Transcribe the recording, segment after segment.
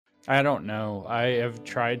I don't know. I have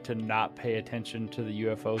tried to not pay attention to the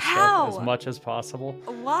UFO stuff as How? much as possible.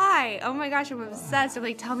 Why? Oh my gosh, I'm obsessed. I'm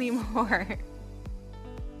like, tell me more.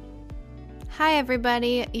 Hi,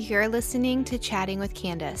 everybody. You're listening to Chatting with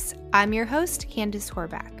Candace. I'm your host, Candace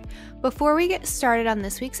Horback. Before we get started on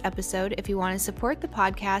this week's episode, if you want to support the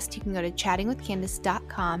podcast, you can go to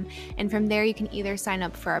chattingwithcandace.com, and from there you can either sign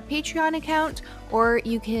up for our Patreon account or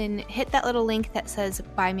you can hit that little link that says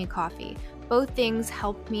Buy Me Coffee. Both things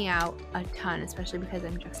help me out a ton, especially because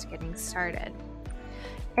I'm just getting started.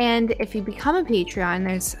 And if you become a Patreon,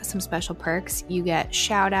 there's some special perks. You get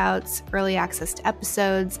shout outs, early access to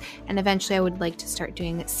episodes, and eventually I would like to start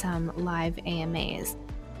doing some live AMAs.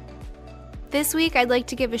 This week, I'd like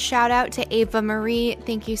to give a shout out to Ava Marie.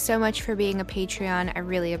 Thank you so much for being a Patreon. I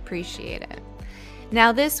really appreciate it.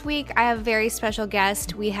 Now, this week, I have a very special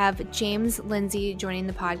guest. We have James Lindsay joining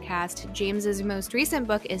the podcast. James's most recent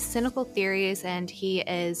book is Cynical Theories, and he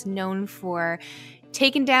is known for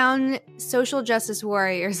taking down social justice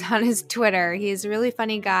warriors on his Twitter. He's a really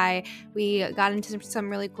funny guy. We got into some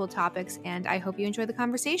really cool topics, and I hope you enjoy the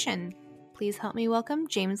conversation. Please help me welcome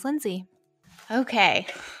James Lindsay. Okay.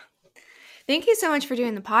 Thank you so much for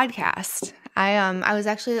doing the podcast. I was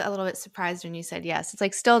actually a little bit surprised when you said yes. It's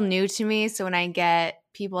like still new to me, so when I get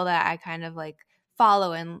people that I kind of like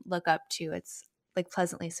follow and look up to, it's like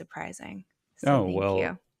pleasantly surprising. So thank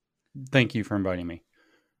you. Thank you for inviting me.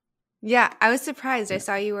 Yeah, I was surprised. I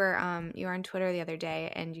saw you were on Twitter the other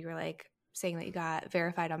day, and you were like saying that you got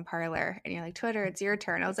verified on Parler, and you're like, Twitter, it's your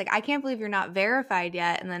turn. I was like, I can't believe you're not verified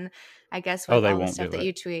yet. And then I guess with all the stuff that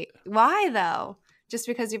you tweet, why though? Just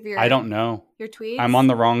because of your I don't know. Your tweets? I'm on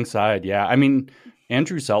the wrong side. Yeah. I mean,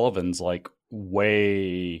 Andrew Sullivan's like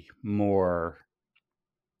way more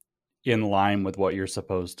in line with what you're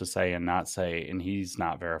supposed to say and not say, and he's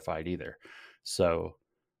not verified either. So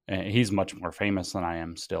he's much more famous than I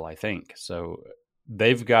am still, I think. So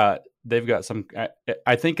they've got some,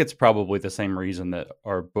 I think it's probably the same reason that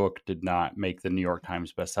our book did not make the New York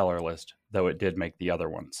Times bestseller list, though it did make the other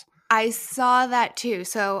ones. I saw that too.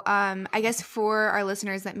 So I guess for our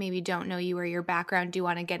listeners that maybe don't know you or your background, do you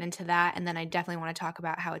want to get into that? And then I definitely want to talk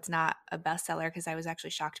about how it's not a bestseller, because I was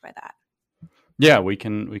actually shocked by that. Yeah, we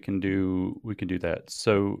can do that.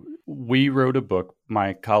 So we wrote a book,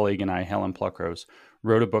 my colleague and I, Helen Pluckrose,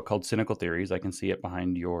 wrote a book called Cynical Theories. I can see it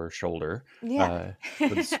behind your shoulder. Yeah.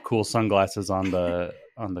 With cool sunglasses on the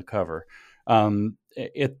cover.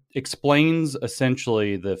 It explains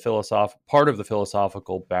essentially part of the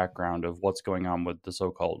philosophical background of what's going on with the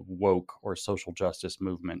so-called woke or social justice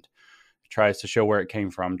movement. It tries to show where it came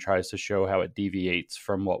from, tries to show how it deviates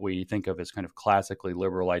from what we think of as kind of classically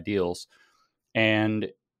liberal ideals. And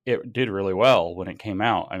it did really well when it came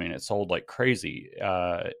out. I mean, it sold like crazy.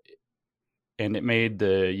 And it made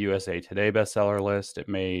the USA Today bestseller list. It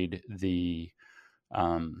made the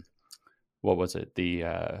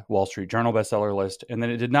the Wall Street Journal bestseller list, and then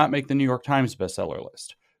it did not make the New York Times bestseller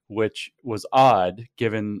list, which was odd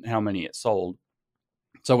given how many it sold.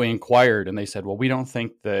 So we inquired, and they said, well, we don't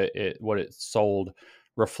think that what it sold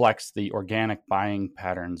reflects the organic buying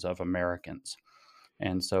patterns of Americans,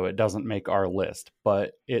 and so it doesn't make our list.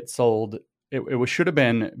 But it sold. It should have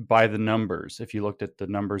been by the numbers. If you looked at the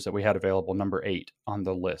numbers that we had available, number 8 on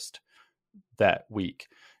the list that week.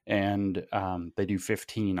 And they do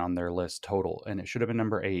 15 on their list total, and it should have been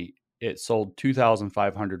number 8. It sold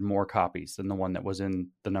 2,500 more copies than the one that was in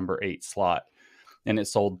the number 8 slot, and it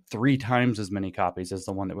sold 3 times as many copies as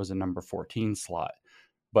the one that was in number 14 slot.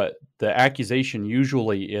 But the accusation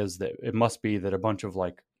usually is that it must be that a bunch of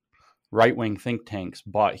like right-wing think tanks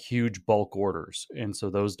bought huge bulk orders, and so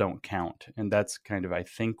those don't count. And that's kind of, I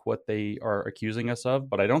think, what they are accusing us of,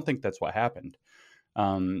 but I don't think that's what happened.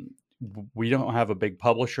 We don't have a big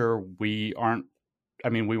publisher. We weren't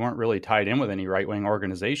really tied in with any right-wing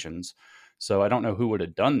organizations. So I don't know who would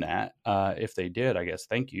have done that. If they did, I guess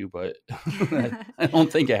thank you, but I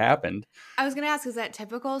don't think it happened. I was going to ask, is that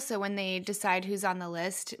typical? So when they decide who's on the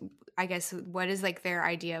list, I guess what is like their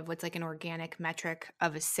idea of what's like an organic metric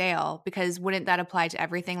of a sale? Because wouldn't that apply to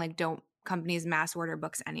everything? Like, don't companies mass order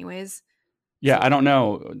books anyways? Yeah, I don't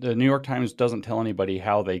know. The New York Times doesn't tell anybody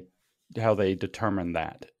how they determine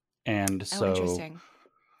that. And so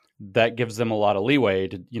that gives them a lot of leeway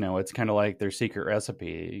to, it's kind of like their secret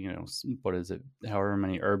recipe, what is it? However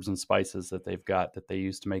many herbs and spices that they've got that they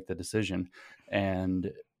use to make the decision.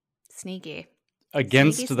 And sneaky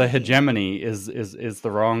against the hegemony is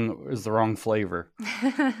the wrong flavor.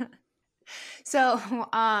 So,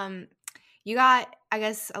 you got, I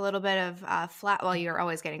guess, a little bit of flack. Well, you're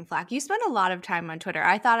always getting flack. You spend a lot of time on Twitter.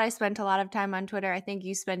 I thought I spent a lot of time on Twitter. I think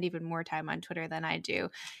you spend even more time on Twitter than I do.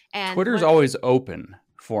 And Twitter's always open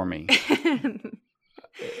for me.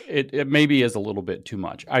 It maybe is a little bit too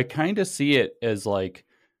much. I kind of see it as like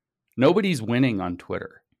nobody's winning on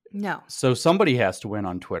Twitter. No. So somebody has to win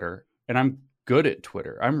on Twitter, and I'm good at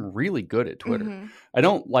Twitter. I'm really good at Twitter. I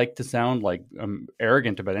don't like to sound like I'm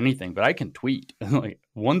arrogant about anything, but I can tweet. Like,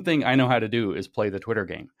 one thing I know how to do is play the Twitter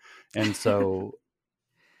game. And so,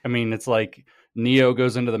 I mean, it's like Neo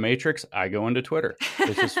goes into the Matrix, I go into Twitter.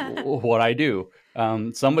 It's just what I do.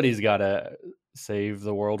 Somebody's got to save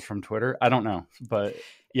the world from Twitter. I don't know, but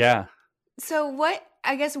yeah. So what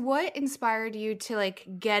inspired you to like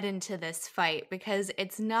get into this fight? Because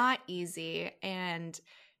it's not easy, and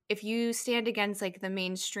if you stand against like the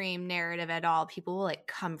mainstream narrative at all, people will like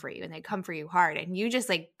come for you, and they come for you hard, and you just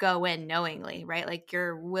like go in knowingly, right? Like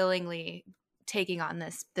you're willingly taking on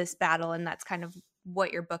this battle, and that's kind of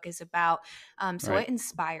what your book is about. So what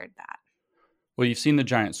inspired that? Well, you've seen the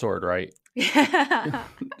giant sword, right? Yeah.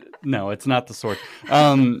 No, it's not the sword.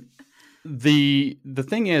 The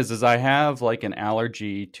thing is I have like an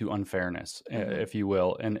allergy to unfairness, if you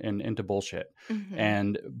will, and into bullshit.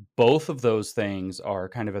 And both of those things are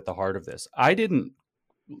kind of at the heart of this. I didn't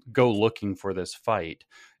go looking for this fight.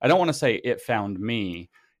 I don't want to say it found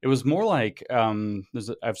me. It was more like,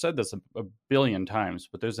 I've said this a billion times,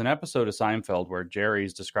 but there's an episode of Seinfeld where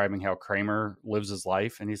Jerry's describing how Kramer lives his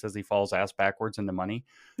life, and he says he falls ass backwards into money.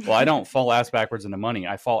 Well, I don't fall ass backwards into money.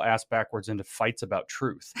 I fall ass backwards into fights about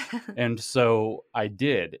truth. And so I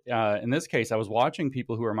did. In this case, I was watching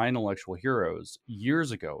people who are my intellectual heroes years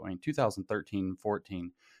ago, 2013,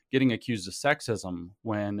 14, getting accused of sexism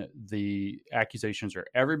when the accusations are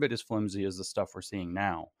every bit as flimsy as the stuff we're seeing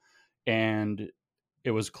now. And it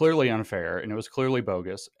was clearly unfair, and it was clearly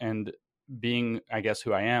bogus. And being, I guess,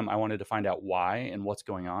 who I am, I wanted to find out why and what's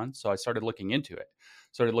going on. So I started looking into it,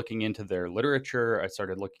 started looking into their literature. I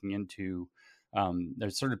started looking into, I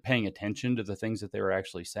started paying attention to the things that they were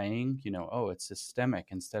actually saying, oh, it's systemic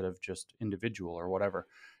instead of just individual or whatever.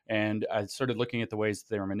 And I started looking at the ways that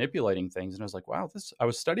they were manipulating things. And I was like, wow, I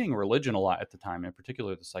was studying religion a lot at the time, in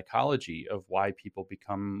particular the psychology of why people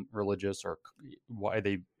become religious or why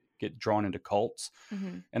they get drawn into cults.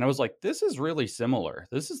 And I was like, this is really similar.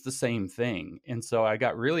 This is the same thing. And so I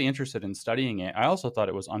got really interested in studying it. I also thought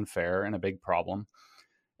it was unfair and a big problem.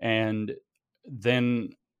 And then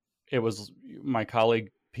it was my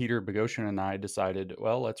colleague Peter Boghossian and I decided,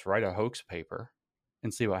 well, let's write a hoax paper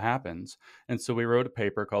and see what happens. And so we wrote a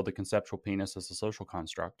paper called The Conceptual Penis as a Social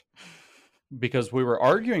Construct, because we were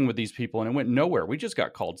arguing with these people and it went nowhere. We just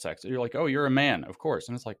got called sexist. You're like, oh, you're a man, of course.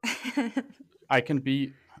 And it's like, I can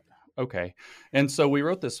be... Okay. And so we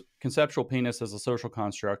wrote this conceptual penis as a social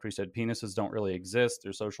construct. We said penises don't really exist.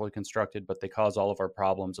 They're socially constructed, but they cause all of our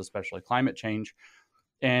problems, especially climate change.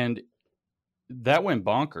 And that went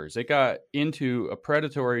bonkers. It got into a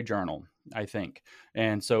predatory journal, I think.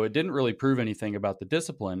 And so it didn't really prove anything about the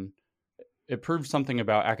discipline. It proved something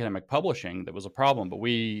about academic publishing that was a problem, but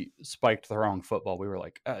we spiked the wrong football. We were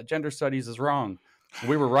like, gender studies is wrong.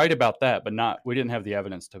 We were right about that, but we didn't have the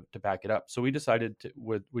evidence to back it up. So we decided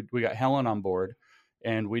we got Helen on board,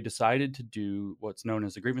 and we decided to do what's known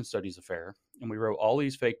as the Grievance Studies Affair. And we wrote all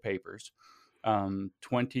these fake papers,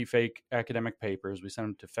 20 fake academic papers. We sent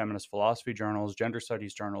them to feminist philosophy journals, gender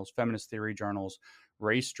studies journals, feminist theory journals,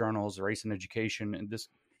 race journals, race and education, and this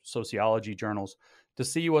sociology journals, to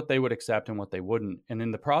see what they would accept and what they wouldn't. And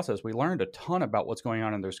in the process, we learned a ton about what's going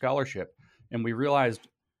on in their scholarship. And we realized,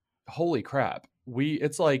 holy crap,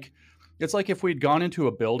 it's like if we'd gone into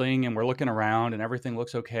a building and we're looking around and everything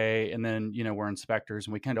looks okay, and then we're inspectors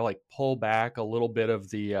and we kind of like pull back a little bit of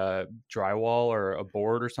the drywall or a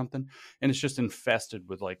board or something, and it's just infested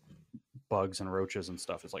with like bugs and roaches and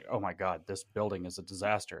stuff. It's like, oh my god, this building is a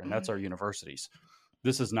disaster, and that's our universities.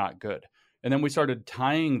 This is not good. And then we started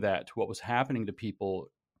tying that to what was happening to people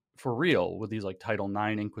for real with these like Title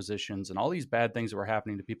IX inquisitions and all these bad things that were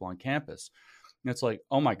happening to people on campus. And it's like,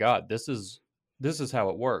 oh my god, this is how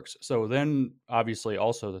it works. So then obviously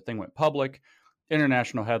also the thing went public,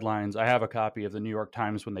 international headlines. I have a copy of the New York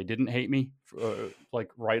Times when they didn't hate me, like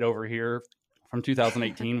right over here from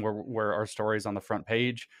 2018, where our story's on the front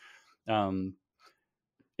page.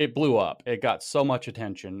 It blew up. It got so much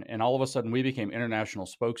attention. And all of a sudden we became international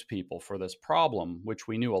spokespeople for this problem, which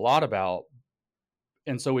we knew a lot about.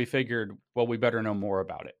 And so we figured, well, we better know more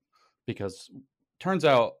about it, because turns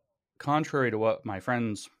out, contrary to what my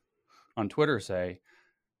friends on Twitter say,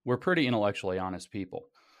 we're pretty intellectually honest people.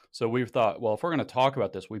 So we thought, well, if we're going to talk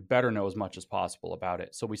about this, we better know as much as possible about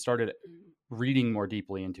it. So we started reading more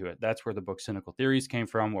deeply into it. That's where the book Cynical Theories came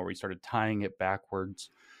from, where we started tying it backwards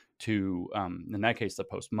to, in that case, the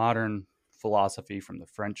postmodern philosophy from the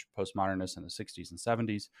French postmodernists in the 60s and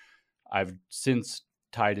 70s. I've since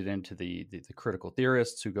tied it into the critical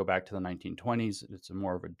theorists who go back to the 1920s. It's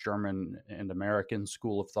more of a German and American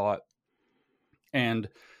school of thought. And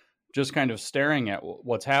just kind of staring at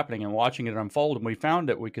what's happening and watching it unfold. And we found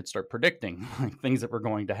that we could start predicting things that were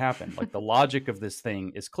going to happen. Like the logic of this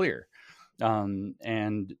thing is clear.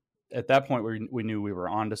 And at that point, we knew we were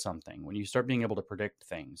onto something. When you start being able to predict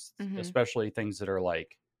things, especially things that are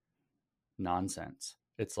like nonsense,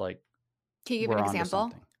 it's like, can you give an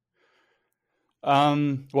example?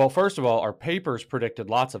 Well, first of all, our papers predicted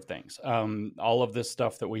lots of things. All of this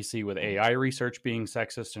stuff that we see with AI research being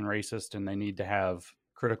sexist and racist, and they need to have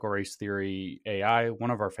critical race theory AI.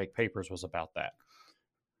 One of our fake papers was about that.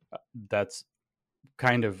 That's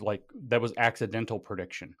kind of like, that was accidental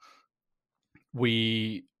prediction.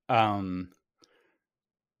 We I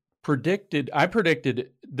predicted,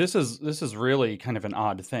 this is really kind of an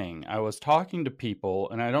odd thing. I was talking to people,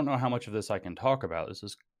 and I don't know how much of this I can talk about. This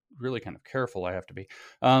is really kind of careful I have to be.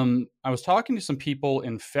 I was talking to some people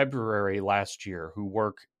in February last year who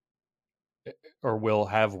work, or will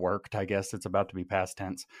have worked, I guess it's about to be past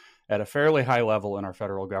tense, at a fairly high level in our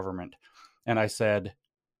federal government. And I said,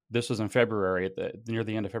 this was in February, near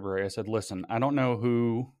the end of February, I said, listen, I don't know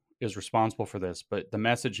who is responsible for this, but the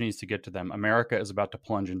message needs to get to them. America is about to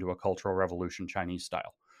plunge into a cultural revolution, Chinese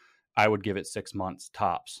style. I would give it 6 months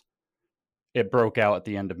tops. It broke out at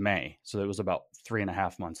the end of May. So it was about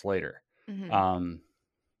 3.5 months later.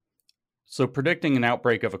 So predicting an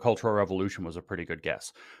outbreak of a cultural revolution was a pretty good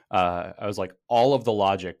guess. I was like, all of the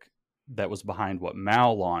logic that was behind what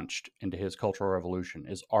Mao launched into his cultural revolution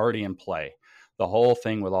is already in play. The whole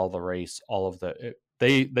thing with all the race, all of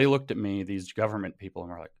they looked at me, these government people,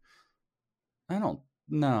 and were like, I don't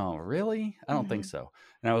know, really? I don't think so.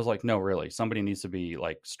 And I was like, no, really, somebody needs to be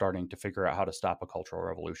like starting to figure out how to stop a cultural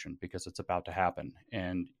revolution, because it's about to happen.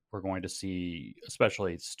 And we're going to see,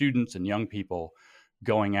 especially students and young people,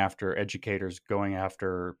 going after educators, going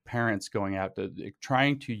after parents, going after,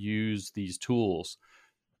 trying to use these tools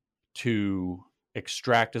to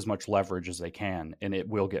extract as much leverage as they can, and it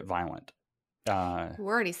will get violent. We're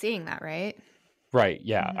already seeing that, right? Right.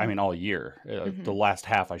 Yeah. I mean, all year, the last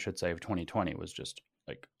half, I should say, of 2020 was just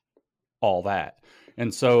like all that.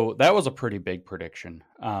 And so that was a pretty big prediction.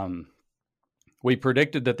 We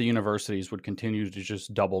predicted that the universities would continue to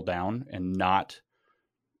just double down and not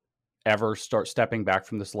ever start stepping back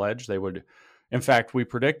from this ledge. They would, in fact, we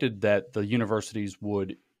predicted that the universities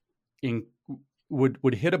would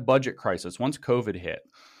hit a budget crisis once COVID hit.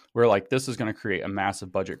 We're like, this is going to create a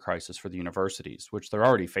massive budget crisis for the universities, which they're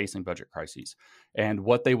already facing budget crises. And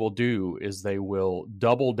what they will do is they will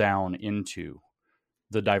double down into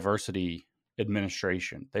the diversity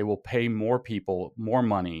administration. They will pay more people more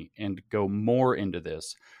money and go more into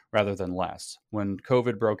this rather than less. When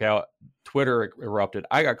COVID broke out, Twitter erupted.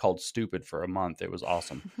 I got called stupid for a month. It was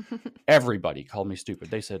awesome. Everybody called me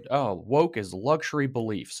stupid. They said, oh, woke is luxury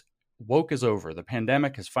beliefs. Woke is over. The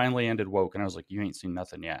pandemic has finally ended woke. And I was like, you ain't seen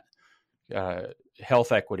nothing yet.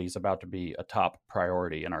 Health equity is about to be a top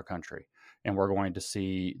priority in our country. And we're going to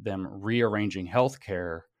see them rearranging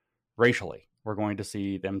healthcare racially. We're going to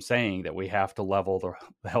see them saying that we have to level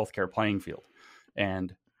the healthcare playing field.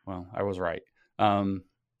 And, well, I was right.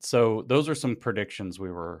 So those are some predictions we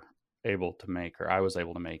were able to make, or I was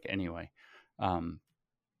able to make anyway.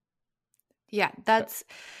 Yeah,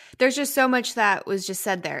 there's just so much that was just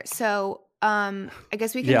said there. So I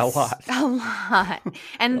guess we can... Yeah, a lot. A lot.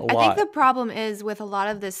 And I think the problem is with a lot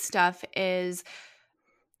of this stuff is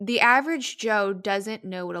the average Joe doesn't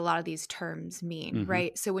know what a lot of these terms mean,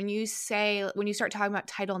 right? So when you start talking about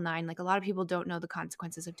Title IX, like a lot of people don't know the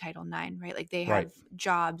consequences of Title IX, right? Like they have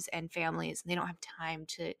jobs and families, and they don't have time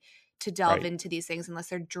to delve into these things unless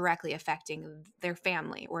they're directly affecting their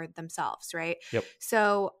family or themselves, right? Yep.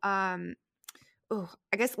 So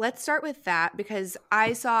I guess let's start with that, because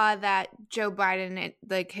I saw that Joe Biden,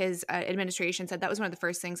 like his administration, said that was one of the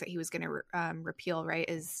first things that he was going to repeal, right?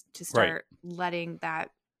 Is to start letting that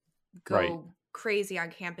go crazy on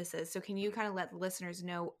campuses. So can you kind of let the listeners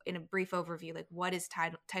know in a brief overview, like what is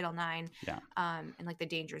Title IX and like the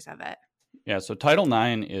dangers of it? Yeah. So Title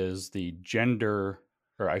IX is the gender,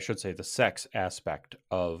 or I should say the sex aspect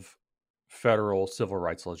of federal civil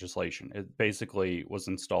rights legislation. It basically was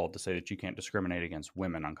installed to say that you can't discriminate against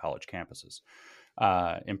women on college campuses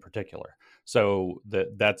in particular. So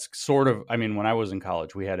that's sort of, I mean, when I was in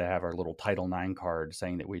college, we had to have our little Title IX card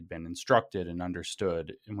saying that we'd been instructed and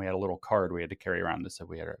understood. And we had a little card we had to carry around that said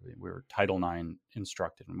we were Title IX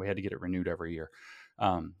instructed, and we had to get it renewed every year.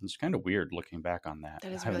 It's kind of weird looking back on that.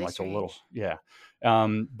 That is Having really like strange. a little, yeah.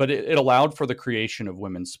 But it allowed for the creation of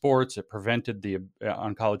women's sports. It prevented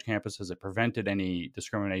on college campuses, it prevented any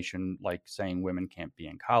discrimination, like saying women can't be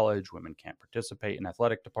in college, women can't participate in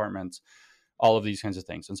athletic departments, all of these kinds of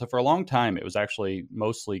things. And so for a long time, it was actually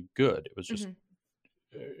mostly good. It was just,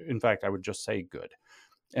 in fact, I would just say good.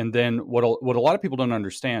 And then what a lot of people don't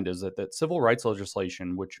understand is that civil rights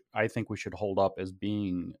legislation, which I think we should hold up as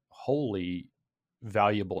being wholly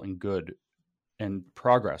valuable and good and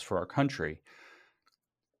progress for our country,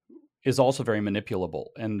 is also very manipulable.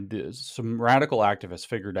 And some radical activists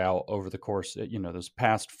figured out over the course, this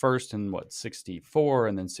passed first in 64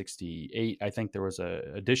 and then 68. I think there was a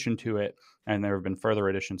addition to it, and there have been further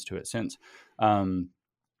additions to it since.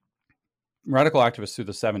 Radical activists through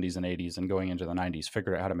the 70s and 80s and going into the 90s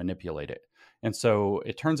figured out how to manipulate it. And so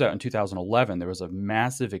it turns out in 2011, there was a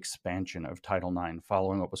massive expansion of Title IX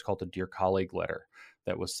following what was called the Dear Colleague letter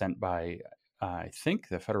that was sent by, I think,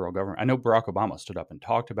 the federal government. I know Barack Obama stood up and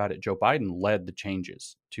talked about it. Joe Biden led the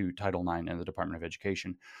changes to Title IX in the Department of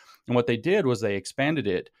Education. And what they did was they expanded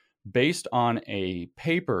it based on an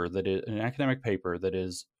academic paper that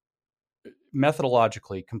is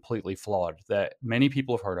methodologically completely flawed, that many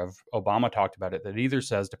people have heard of. Obama talked about it, that either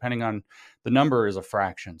says, depending on the number, is a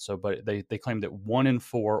fraction. So, but they claim that 1 in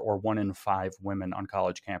 4 or 1 in 5 women on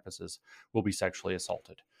college campuses will be sexually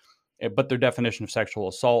assaulted. But their definition of sexual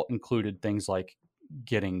assault included things like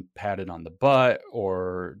getting patted on the butt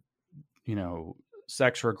or,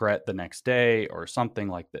 sex regret the next day or something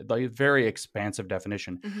like that. Like, very expansive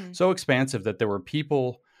definition. So expansive that there were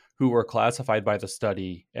people who were classified by the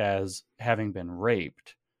study as having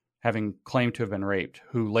claimed to have been raped,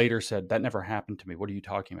 who later said, that never happened to me. What are you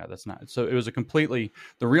talking about? That's not. So it was the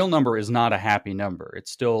real number is not a happy number.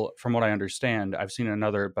 It's still, from what I understand, I've seen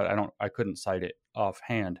another, but I couldn't cite it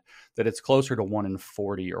offhand, that it's closer to 1 in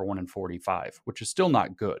 40 or 1 in 45, which is still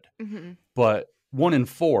not good. But 1 in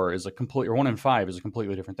 4 is 1 in 5 is a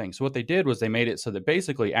completely different thing. So what they did was they made it so that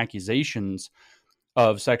basically accusations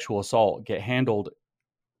of sexual assault get handled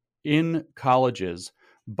in colleges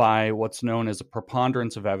by what's known as a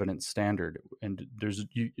preponderance of evidence standard. And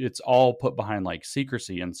it's all put behind like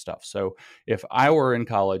secrecy and stuff. So if I were in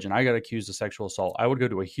college and I got accused of sexual assault, I would go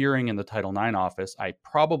to a hearing in the Title IX office. I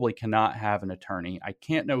probably cannot have an attorney. I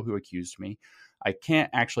can't know who accused me. I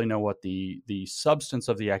can't actually know what the substance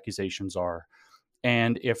of the accusations are.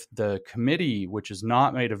 And if the committee, which is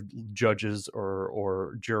not made of judges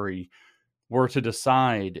or jury, were to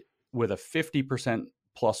decide with a 50%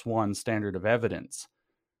 +1 standard of evidence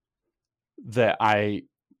that I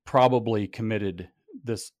probably committed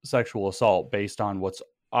this sexual assault based on what's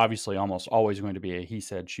obviously almost always going to be a he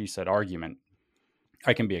said, she said argument,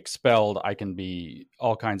 I can be expelled. I can be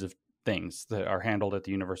all kinds of things that are handled at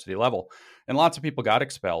the university level. And lots of people got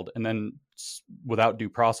expelled and then, without due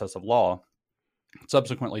process of law,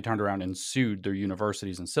 subsequently turned around and sued their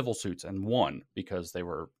universities in civil suits and won, because they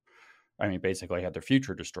were, basically had their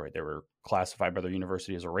future destroyed. They were classified by their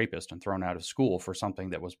university as a rapist and thrown out of school for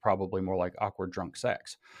something that was probably more like awkward drunk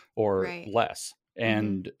sex or less.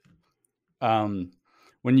 And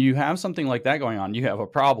when you have something like that going on, you have a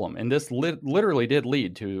problem. And this literally did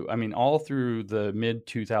lead to, all through the mid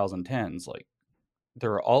 2010s, like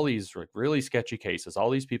there are all these really sketchy cases,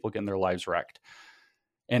 all these people getting their lives wrecked.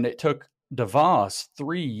 And it took DeVos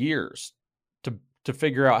 3 years to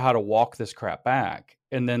figure out how to walk this crap back.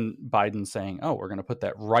 And then Biden saying, oh, we're going to put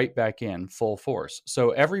that right back in full force.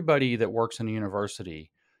 So everybody that works in a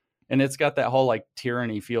university, and it's got that whole like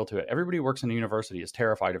tyranny feel to it. Everybody who works in a university is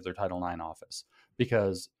terrified of their Title IX office,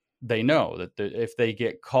 because they know that if they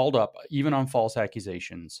get called up, even on false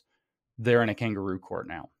accusations, they're in a kangaroo court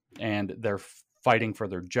now, and they're fighting for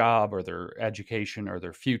their job or their education or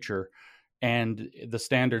their future. And the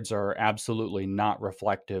standards are absolutely not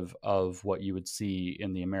reflective of what you would see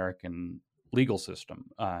in the American legal system.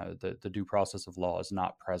 The due process of law is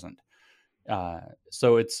not present.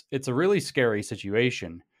 So it's a really scary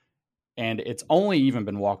situation. And it's only even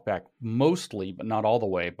been walked back mostly, but not all the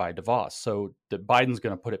way, by DeVos. So that Biden's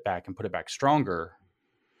going to put it back and put it back stronger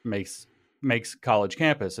makes college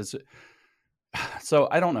campus. So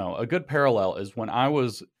I don't know. A good parallel is when it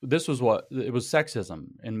was sexism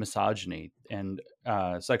and misogyny and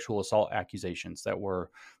sexual assault accusations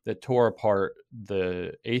that tore apart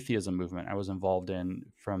the atheism movement I was involved in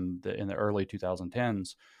in the early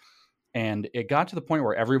 2010s. And it got to the point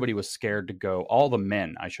where everybody was scared to go. All the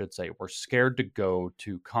men, I should say, were scared to go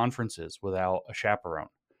to conferences without a chaperone,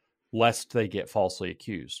 lest they get falsely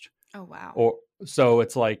accused. Oh, wow. So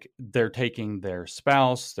it's like they're taking their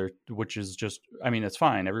spouse, which is just, I mean, it's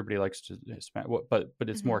fine. Everybody likes to, but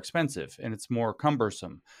it's more expensive and it's more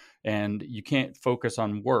cumbersome, and you can't focus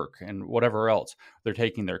on work and whatever else. They're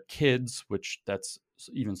taking their kids, which that's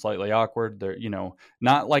even slightly awkward. They're,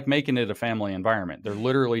 not like making it a family environment. They're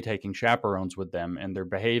literally taking chaperones with them, and they're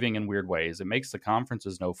behaving in weird ways. It makes the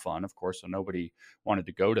conferences no fun, of course, so nobody wanted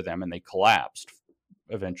to go to them, and they collapsed.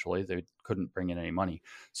 Eventually, they couldn't bring in any money.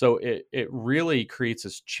 So it really creates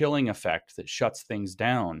this chilling effect that shuts things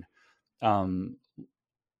down. And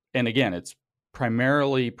again, it's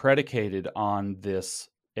primarily predicated on this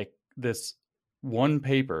one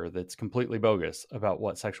paper that's completely bogus about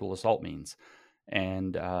what sexual assault means,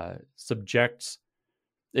 and subjects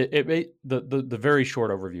the very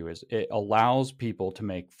short overview is it allows people to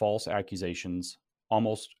make false accusations.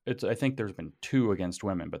 I think there's been 2 against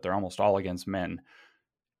women, but they're almost all against men.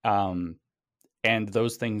 And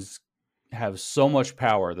those things have so much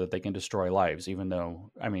power that they can destroy lives, even though,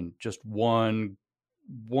 I mean, just one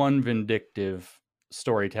vindictive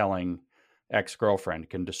storytelling ex-girlfriend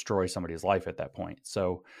can destroy somebody's life at that point.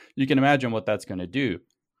 So you can imagine what that's going to do.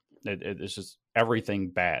 It's just everything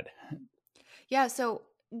bad. Yeah. So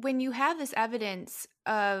when you have this evidence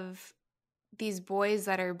of these boys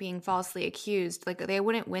that are being falsely accused, like they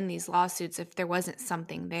wouldn't win these lawsuits if there wasn't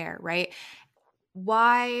something there, right?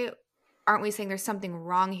 Why aren't we saying there's something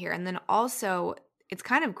wrong here? And then also, it's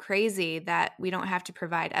kind of crazy that we don't have to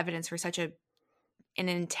provide evidence for such an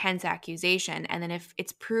intense accusation. And then if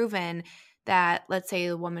it's proven that, let's say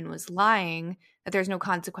the woman was lying, that there's no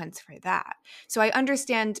consequence for that. So I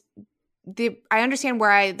understand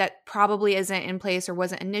where that probably isn't in place or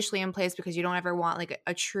wasn't initially in place, because you don't ever want like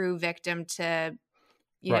a true victim to,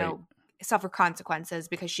 suffer consequences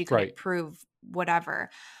because she couldn't prove whatever.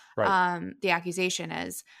 The accusation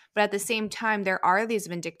is. But at the same time, there are these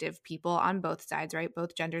vindictive people on both sides, right?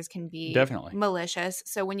 Both genders can be definitely malicious.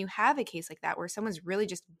 So when you have a case like that where someone's really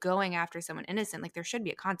just going after someone innocent, like there should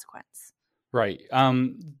be a consequence. Right.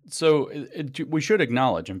 So we should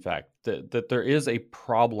acknowledge, in fact, that there is a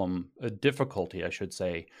problem, a difficulty, I should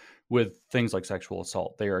say, with things like sexual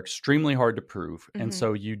assault. They are extremely hard to prove. Mm-hmm. And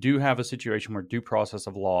so you do have a situation where due process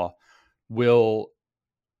of law will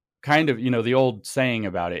kind of, the old saying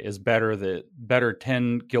about it is better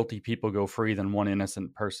 10 guilty people go free than 1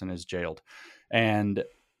 innocent person is jailed. And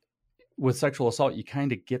with sexual assault, you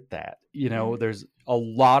kind of get that. There's a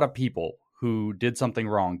lot of people who did something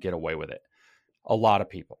wrong get away with it. A lot of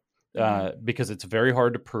people, because it's very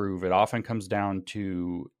hard to prove. It often comes down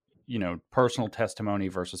to, personal testimony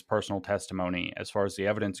versus personal testimony as far as the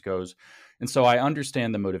evidence goes. And so I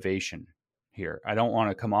understand the motivation here. I don't want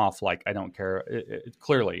to come off like I don't care.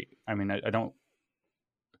 Clearly, I mean, I don't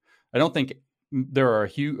think there are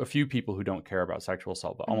a few people who don't care about sexual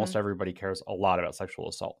assault, but almost everybody cares a lot about sexual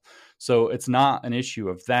assault. So it's not an issue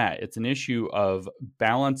of that. It's an issue of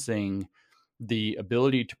balancing the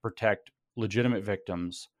ability to protect legitimate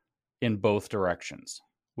victims in both directions,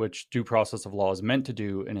 which due process of law is meant to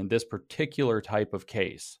do. And in this particular type of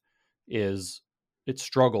case, it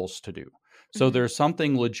struggles to do. So there's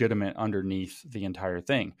something legitimate underneath the entire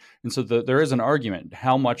thing. And so there is an argument,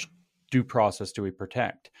 how much due process do we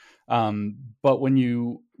protect? But when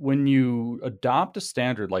you adopt a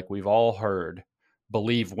standard like we've all heard,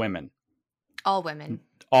 believe women. All women.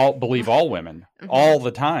 Believe all women all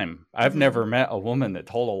the time. I've never met a woman that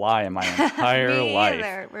told a lie in my entire life.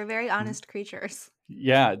 Either. We're very honest creatures.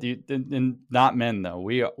 Yeah, and not men though.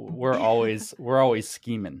 We're always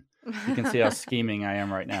scheming. You can see how scheming I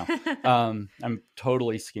am right now. I'm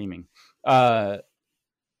totally scheming. That's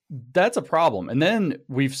a problem. And then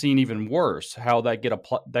we've seen even worse how that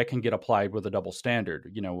can get applied with a double standard.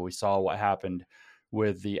 We saw what happened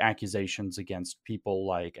with the accusations against people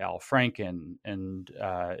like Al Franken. And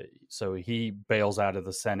so he bails out of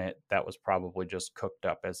the Senate. That was probably just cooked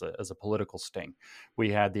up as a political sting.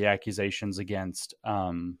 We had the accusations against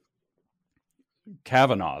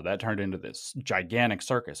Kavanaugh. That turned into this gigantic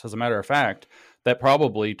circus. As a matter of fact, that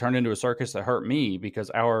probably turned into a circus that hurt me, because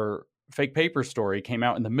our fake paper story came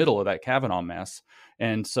out in the middle of that Kavanaugh mess.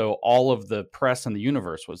 And so all of the press in the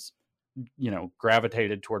universe was,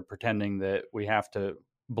 gravitated toward pretending that we have to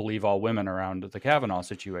believe all women around the Kavanaugh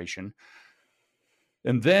situation.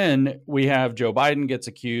 And then we have Joe Biden gets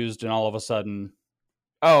accused, and all of a sudden,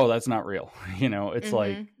 oh, that's not real. It's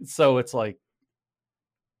like,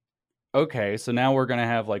 okay, so now we're going to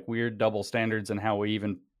have like weird double standards in how we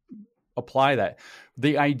even apply that.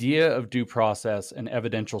 The idea of due process and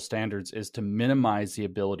evidential standards is to minimize the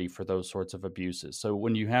ability for those sorts of abuses. So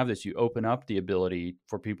when you have this, you open up the ability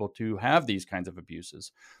for people to have these kinds of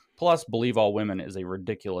abuses. Plus, believe all women is a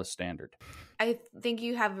ridiculous standard. I think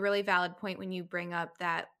you have a really valid point when you bring up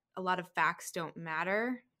that a lot of facts don't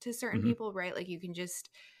matter to certain people, right? Like you can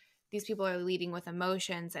just, these people are leading with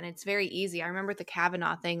emotions and it's very easy. I remember the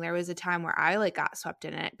Kavanaugh thing, there was a time where I like got swept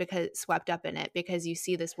up in it because you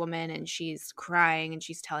see this woman and she's crying and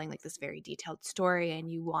she's telling like this very detailed story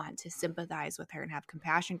and you want to sympathize with her and have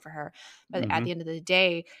compassion for her. But at the end of the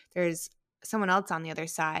day, there's someone else on the other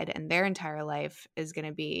side and their entire life is going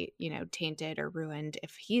to be, you know, tainted or ruined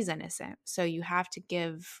if he's innocent. So you have to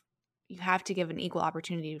give an equal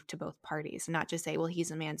opportunity to both parties and not just say, well, he's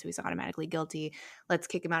a man, so he's automatically guilty. Let's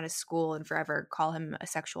kick him out of school and forever call him a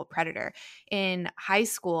sexual predator. In high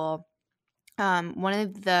school, one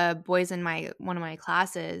of the boys in one of my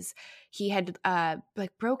classes, he had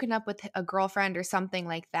like broken up with a girlfriend or something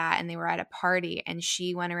like that, and they were at a party, and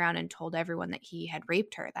she went around and told everyone that he had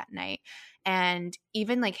raped her that night. And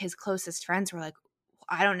even like his closest friends were like,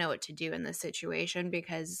 I don't know what to do in this situation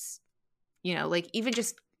because, you know, like even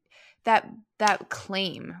just that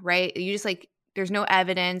claim, right? You just like, there's no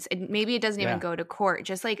evidence and maybe it doesn't even go to court.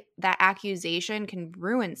 Just like that accusation can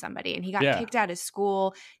ruin somebody. And he got kicked out of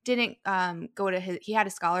school, didn't go to he had a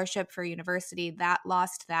scholarship for university that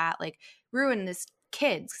lost that, like ruined this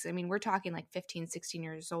kid's. I mean, we're talking like 15, 16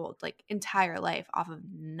 years old, like entire life off of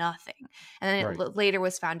nothing. And then it later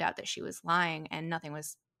was found out that she was lying and nothing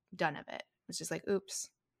was done of it. It's just like, oops.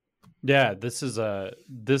 Yeah, this is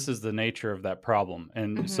the nature of that problem.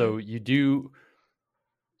 And so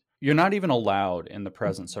you're not even allowed in the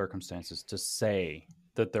present circumstances to say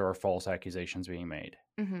that there are false accusations being made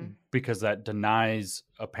because that denies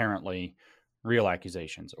apparently real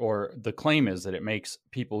accusations, or the claim is that it makes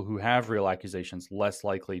people who have real accusations less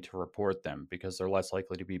likely to report them because they're less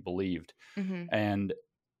likely to be believed. And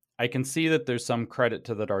I can see that there's some credit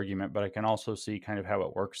to that argument, but I can also see kind of how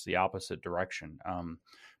it works the opposite direction.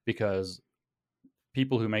 Because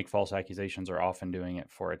people who make false accusations are often doing it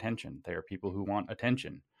for attention. They are people who want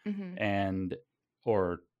attention and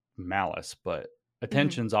or malice, but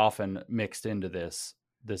attention's often mixed into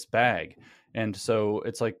this bag. And so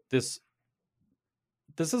it's like this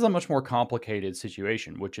is a much more complicated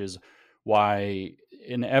situation, which is why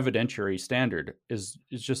an evidentiary standard is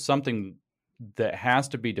just something that has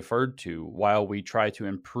to be deferred to while we try to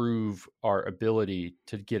improve our ability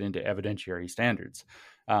to get into evidentiary standards.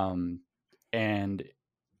 And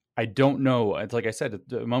I don't know, it's like I said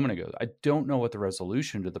a moment ago, I don't know what the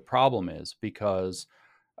resolution to the problem is because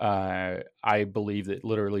I believe that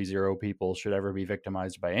literally zero people should ever be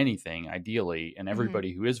victimized by anything, ideally, and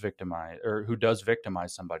everybody who is victimized or who does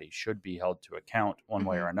victimize somebody should be held to account one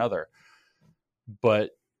way or another.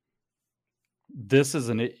 But this is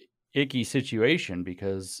an icky situation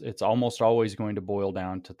because it's almost always going to boil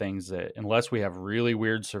down to things that, unless we have really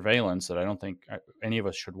weird surveillance that I don't think any of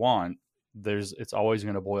us should want, it's always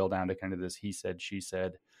going to boil down to kind of this he said, she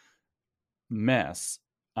said mess.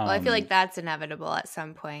 Well, I feel like that's inevitable at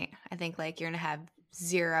some point. I think like you're going to have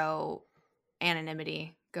zero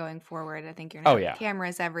anonymity going forward. I think you're going to have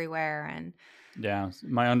cameras everywhere and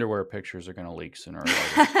my underwear pictures are going to leak sooner or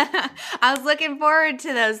later. I was looking forward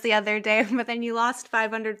to those the other day, but then you lost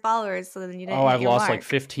 500 followers, so then you didn't. I've lost like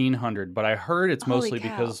 1,500, but I heard it's mostly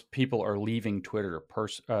because people are leaving Twitter.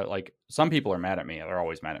 Like some people are mad at me; they're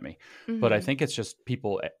always mad at me. But I think it's just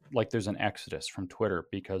people like there's an exodus from Twitter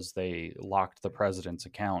because they locked the president's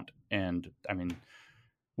account. And I mean,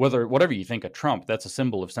 whatever you think of Trump, that's a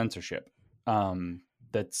symbol of censorship.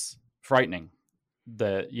 That's frightening.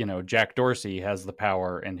 That, you know, Jack Dorsey has the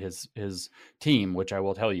power and his team, which I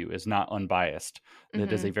will tell you is not unbiased.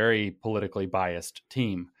 It is a very politically biased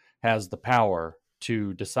team, has the power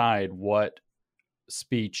to decide what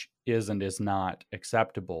speech is and is not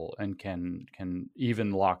acceptable and can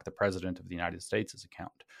even lock the president of the United States'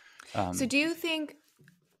 account. So do you think,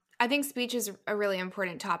 I think speech is a really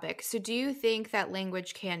important topic. So do you think that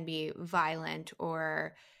language can be violent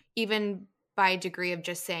or even by degree of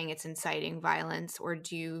just saying it's inciting violence, or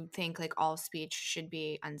do you think like all speech should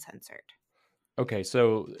be uncensored? Okay,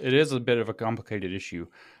 so it is a bit of a complicated issue.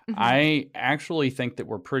 I actually think that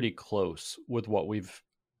we're pretty close with what we've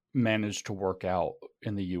managed to work out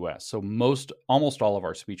in the U.S. So almost all of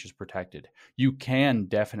our speech is protected. You can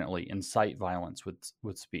definitely incite violence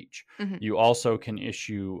with speech. You also can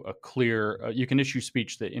issue you can issue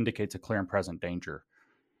speech that indicates a clear and present danger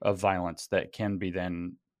of violence that can be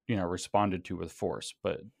then responded to with force,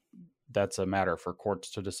 but that's a matter for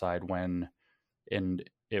courts to decide when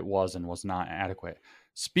it was and was not adequate.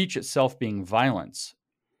 Speech itself being violence,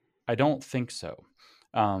 I don't think so.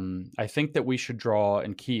 I think that we should draw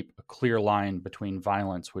and keep a clear line between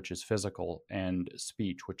violence, which is physical, and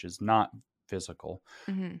speech, which is not physical.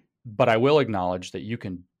 But I will acknowledge that you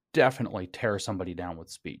can definitely tear somebody down with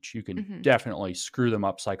speech. You can definitely screw them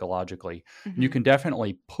up psychologically. And you can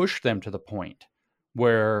definitely push them to the point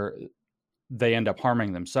where they end up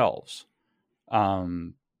harming themselves.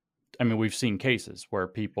 I mean, we've seen cases where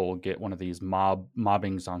people get one of these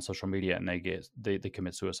mobbings on social media and they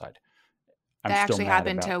commit suicide. That actually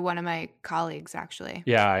happened to one of my colleagues, actually.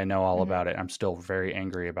 Yeah, I know all about it. I'm still very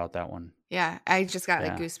angry about that one. Yeah, I just got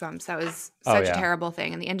like goosebumps. That was such a terrible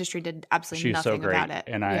thing, and the industry did absolutely nothing about it.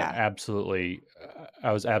 And I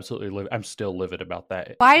was absolutely I'm still livid about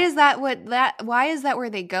that. Why is that where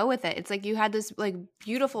they go with it? It's like you had this like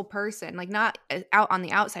beautiful person, like not out on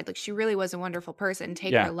the outside, like she really was a wonderful person.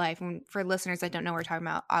 Take her life. And for listeners that don't know, we're talking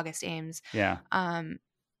about August Ames. Yeah.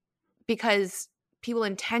 Because people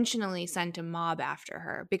intentionally sent a mob after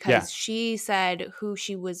her because she said who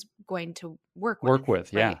she was going to work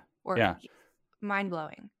with. Right?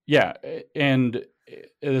 Mind-blowing. Yeah, and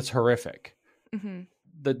it's horrific.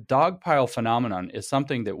 The dogpile phenomenon is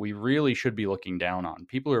something that we really should be looking down on.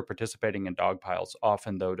 People who are participating in dogpiles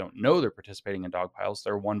often, though, don't know they're participating in dogpiles.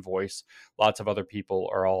 They're one voice. Lots of other people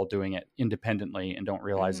are all doing it independently and don't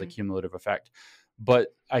realize the cumulative effect. But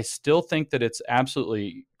I still think that it's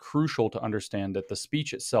absolutely crucial to understand that the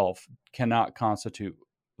speech itself cannot constitute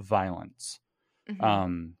violence.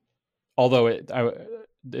 Although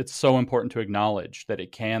it's so important to acknowledge that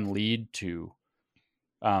it can lead to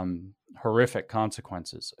horrific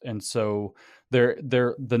consequences. And so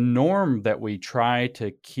the norm that we try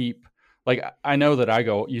to keep, like, I know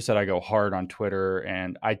that you said I go hard on Twitter,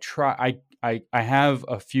 and I have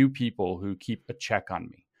a few people who keep a check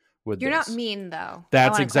on me. You're not mean, though.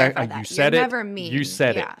 That's exactly. You said it. You're never mean. You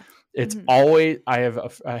said it. It's always. I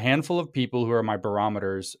have a handful of people who are my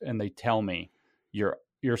barometers, and they tell me, "You're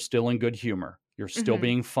still in good humor. You're still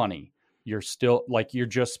being funny. You're still you're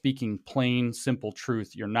just speaking plain, simple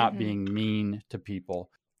truth. You're not being mean to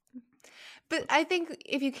people." But I think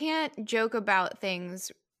if you can't joke about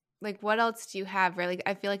things, like, what else do you have? Right? Like,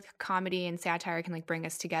 I feel like comedy and satire can like bring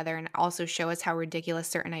us together and also show us how ridiculous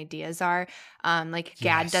certain ideas are.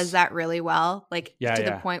 Gad does that really well. Like to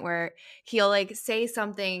the point where he'll like say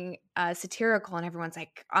something satirical, and everyone's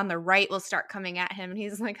like on the right will start coming at him, and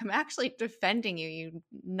he's like, "I'm actually defending you, you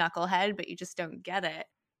knucklehead, but you just don't get it."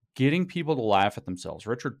 Getting people to laugh at themselves.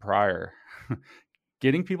 Richard Pryor,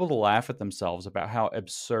 getting people to laugh at themselves about how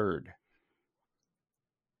absurd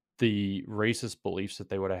the racist beliefs that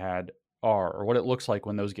they would have had are, or what it looks like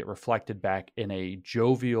when those get reflected back in a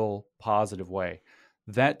jovial, positive way.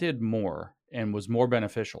 That did more and was more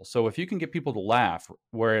beneficial. So if you can get people to laugh,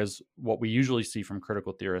 whereas what we usually see from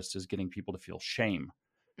critical theorists is getting people to feel shame,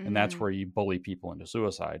 and that's where you bully people into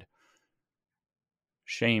suicide.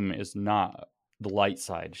 Shame is not the light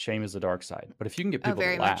side. Shame is the dark side. But if you can get people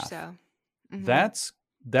to laugh, so.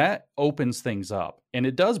 that opens things up, and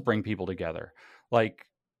it does bring people together. Like,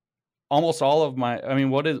 almost all of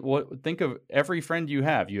think of every friend you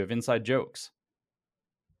have inside jokes.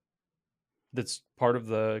 That's part of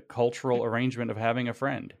the cultural arrangement of having a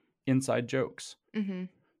friend, inside jokes,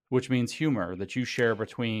 which means humor that you share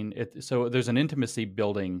between it. So there's an intimacy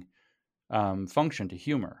building function to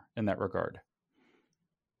humor in that regard.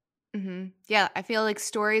 Yeah, I feel like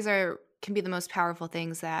stories can be the most powerful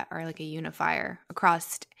things that are like a unifier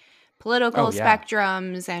across political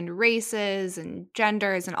spectrums and races and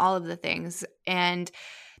genders and all of the things. And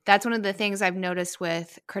that's one of the things I've noticed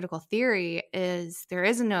with critical theory is there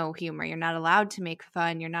is no humor. You're not allowed to make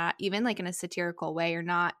fun. You're not even like in a satirical way. You're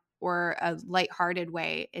not, or a lighthearted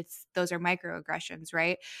way. Those are microaggressions,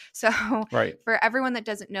 right? So for everyone that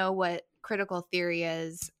doesn't know what critical theory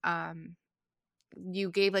is, you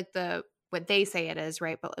gave like what they say it is,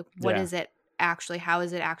 right? But like, what is it actually? How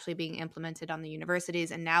is it actually being implemented on the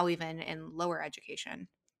universities and now even in lower education?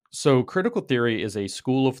 So critical theory is a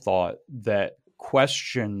school of thought that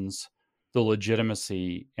questions the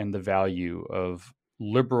legitimacy and the value of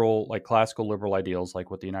liberal, like classical liberal ideals,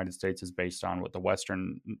 like what the United States is based on, what the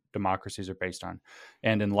Western democracies are based on,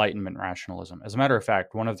 and Enlightenment rationalism. As a matter of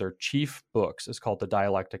fact, one of their chief books is called The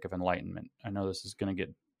Dialectic of Enlightenment. I know this is going to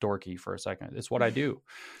get dorky for a second. It's what I do.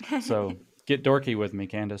 So get dorky with me,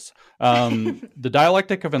 Candace. The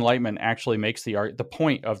Dialectic of Enlightenment actually makes the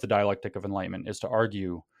point of the Dialectic of Enlightenment is to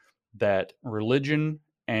argue that religion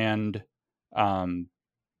and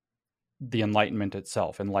the Enlightenment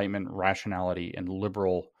itself, Enlightenment rationality and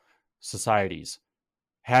liberal societies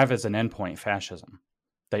have as an endpoint fascism.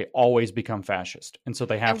 They always become fascist, and so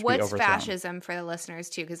they have to be overthrown. What's fascism for the listeners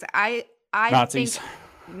too? Because I Nazis. think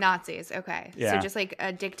Nazis. Okay, yeah. So just like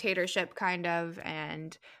a dictatorship kind of,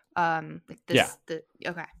 and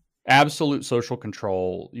okay. Absolute social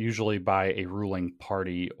control, usually by a ruling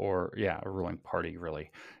party a ruling party,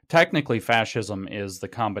 really. Technically, fascism is the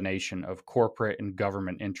combination of corporate and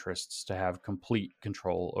government interests to have complete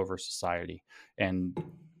control over society. And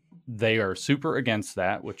they are super against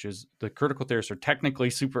that, which is the critical theorists are technically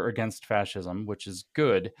super against fascism, which is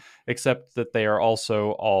good, except that they are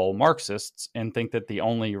also all Marxists and think that the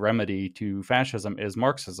only remedy to fascism is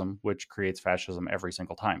Marxism, which creates fascism every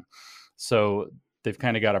single time. So they've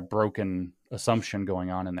kind of got a broken assumption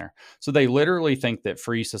going on in there. So they literally think that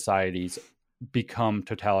free societies become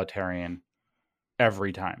totalitarian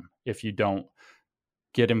every time if you don't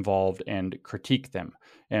get involved and critique them.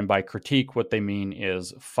 And by critique, what they mean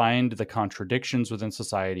is find the contradictions within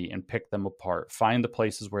society and pick them apart. Find the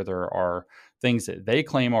places where there are things that they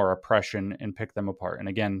claim are oppression and pick them apart. And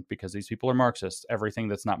again, because these people are Marxists, everything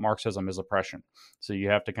that's not Marxism is oppression. So you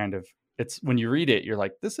have to kind of, it's when you read it, you're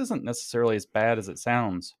like, this isn't necessarily as bad as it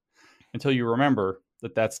sounds until you remember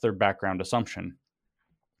that that's their background assumption.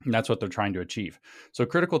 And that's what they're trying to achieve. So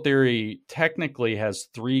critical theory technically has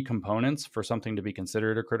three components for something to be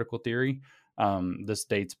considered a critical theory. This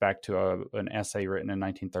dates back to an essay written in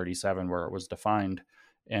 1937 where it was defined.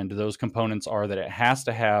 And those components are that it has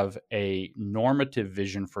to have a normative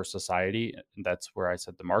vision for society. That's where I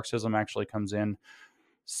said the Marxism actually comes in.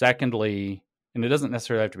 Secondly, and it doesn't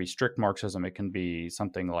necessarily have to be strict Marxism. It can be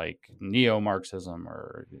something like neo-Marxism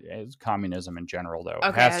or communism in general, though.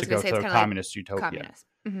 Okay, it has to go to a communist utopia. Communist.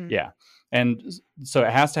 Mm-hmm. Yeah. And so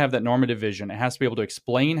it has to have that normative vision. It has to be able to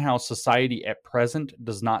explain how society at present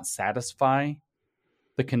does not satisfy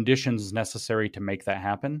the conditions necessary to make that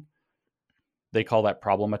happen. They call that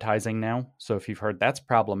problematizing now. So if you've heard that's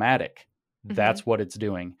problematic, that's what it's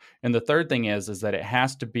doing. And the third thing is that it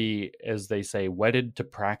has to be, as they say, wedded to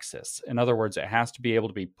praxis. In other words, it has to be able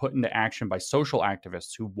to be put into action by social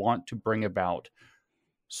activists who want to bring about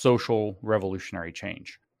social revolutionary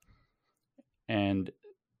change. And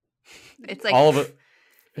it's like all of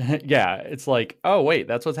it. Yeah. It's like, oh, wait,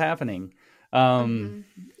 that's what's happening. And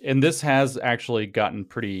this has actually gotten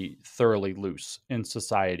pretty thoroughly loose in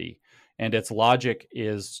society. And its logic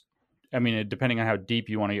is, I mean, depending on how deep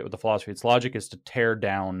you want to get with the philosophy, its logic is to tear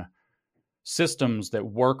down systems that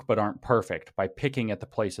work but aren't perfect by picking at the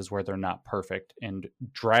places where they're not perfect and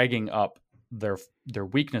dragging up their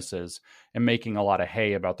weaknesses and making a lot of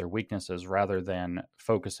hay about their weaknesses rather than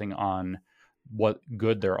focusing on what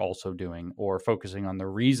good they're also doing or focusing on the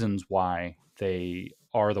reasons why they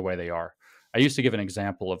are the way they are. I used to give an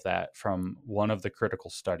example of that from one of the critical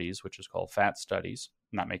studies, which is called Fat Studies.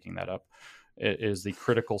 I'm not making that up. It is the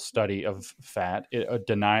critical study of fat.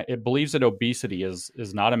 It believes that obesity is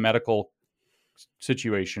not a medical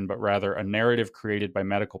situation, but rather a narrative created by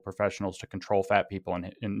medical professionals to control fat people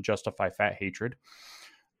and justify fat hatred.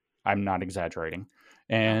 I'm not exaggerating.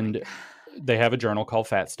 And they have a journal called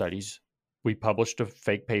Fat Studies. We published a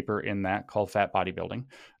fake paper in that called Fat Bodybuilding,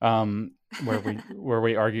 where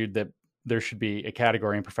we argued that there should be a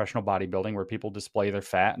category in professional bodybuilding where people display their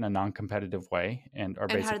fat in a non-competitive way and are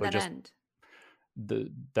basically how did that just end?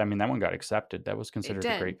 I mean, that one got accepted. That was considered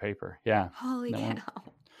a great paper. Yeah. Holy cow.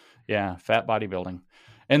 Yeah. Fat bodybuilding.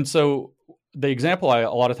 And so the example I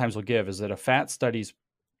a lot of times will give is that a Fat Studies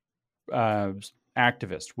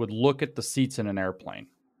activist would look at the seats in an airplane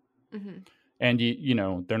and you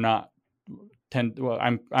know, they're not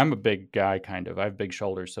I'm a big guy kind of. I have big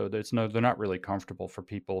shoulders, so they're not really comfortable for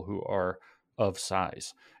people who are of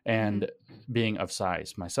size and being of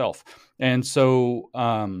size myself. And so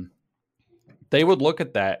they would look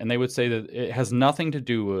at that and they would say that it has nothing to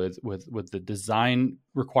do with the design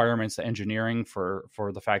requirements, the engineering for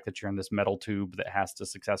the fact that you're in this metal tube that has to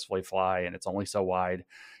successfully fly and it's only so wide,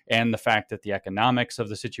 and the fact that the economics of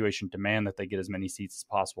the situation demand that they get as many seats as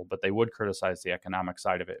possible. But they would criticize the economic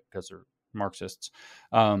side of it because they're Marxists.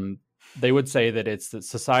 They would say that it's that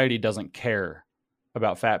society doesn't care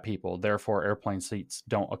about fat people, therefore airplane seats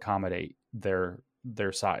don't accommodate their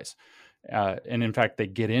size. And in fact, they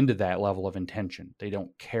get into that level of intention. They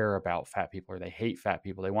don't care about fat people or they hate fat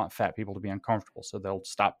people. They want fat people to be uncomfortable, so they'll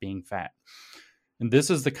stop being fat. And this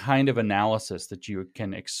is the kind of analysis that you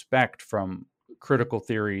can expect from critical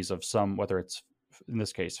theories of some, whether it's in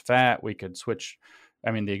this case fat, we could switch. I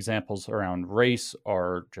mean, the examples around race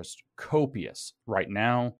are just copious right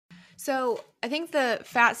now. So I think the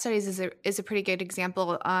Fat Studies is a pretty good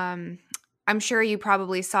example. I'm sure you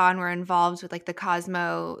probably saw and were involved with like the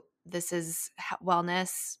Cosmo This Is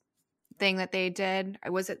Wellness thing that they did.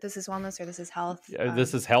 Was it This Is Wellness or This Is Health?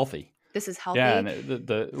 This is healthy. This is healthy. Yeah, and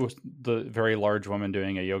the very large woman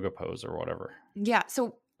doing a yoga pose or whatever. Yeah.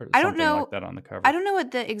 So or I don't something know. like that on the cover. I don't know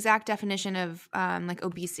what the exact definition of like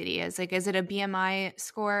obesity is. Like, is it a BMI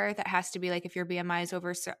score that has to be like if your BMI is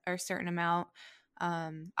over a certain amount?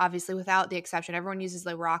 Obviously, without the exception, everyone uses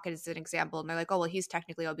The Rock as an example, and they're like, "Oh, well, he's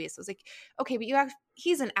technically obese." So it's like, okay, but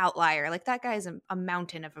he's an outlier. Like that guy is a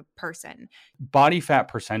mountain of a person. Body fat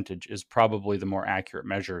percentage is probably the more accurate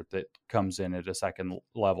measure that comes in at a second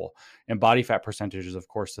level. And body fat percentage is, of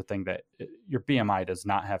course, the thing that your BMI does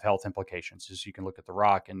not have health implications. Just you can look at The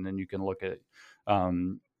Rock, and then you can look at,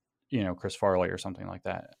 Chris Farley or something like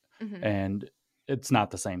that. Mm-hmm. And it's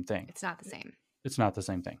not the same thing. It's not the same. It's not the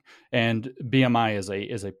same thing. And BMI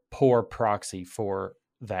is a poor proxy for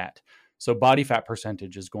that. So body fat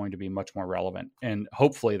percentage is going to be much more relevant. And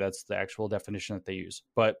hopefully that's the actual definition that they use.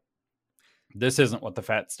 But this isn't what the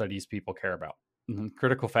fat studies people care about.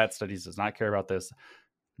 Critical fat studies does not care about this.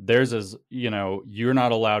 Theirs is, you're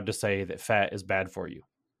not allowed to say that fat is bad for you.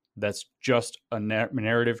 That's just a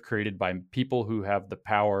narrative created by people who have the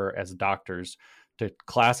power as doctors to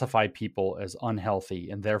classify people as unhealthy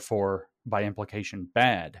and therefore, by implication,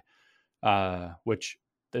 bad, which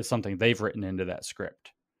is something they've written into that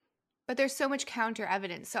script. But there's so much counter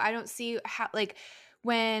evidence. So I don't see how, like,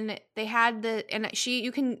 when they had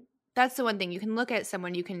that's the one thing. You can look at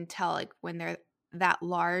someone, you can tell, like, when they're that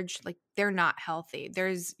large, like, they're not healthy.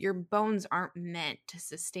 Your bones aren't meant to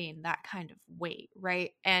sustain that kind of weight,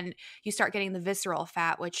 right? And you start getting the visceral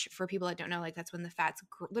fat, which for people that don't know, like, that's when the fat's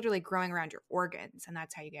literally growing around your organs, and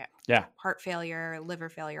that's how you get heart failure, liver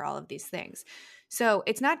failure, all of these things. So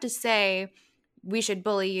it's not to say we should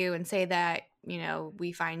bully you and say that,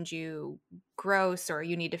 we find you gross or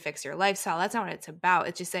you need to fix your lifestyle. That's not what it's about.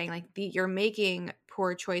 It's just saying, like, you're making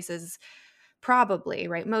poor choices. Probably,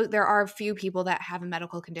 right? There are a few people that have a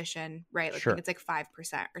medical condition, right? Like, Sure. I think it's like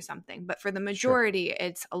 5% or something. But for the majority, sure,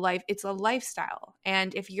 it's a lifestyle.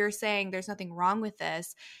 And if you're saying there's nothing wrong with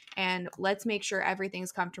this, and let's make sure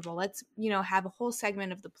everything's comfortable, let's, have a whole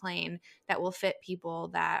segment of the plane that will fit people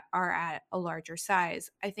that are at a larger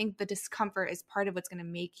size. I think the discomfort is part of what's going to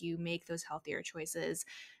make you make those healthier choices.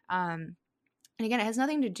 And again, it has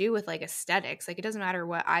nothing to do with, like, aesthetics. Like, it doesn't matter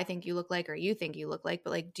what I think you look like or you think you look like, but,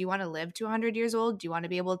 like, do you want to live to 100 years old? Do you want to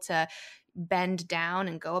be able to bend down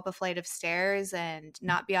and go up a flight of stairs and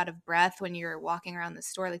not be out of breath when you're walking around the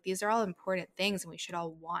store? Like, these are all important things, and we should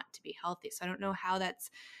all want to be healthy. So I don't know how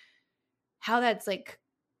that's like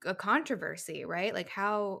a controversy, right? Like,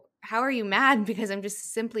 how are you mad because I'm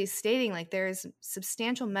just simply stating, like, there's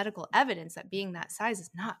substantial medical evidence that being that size is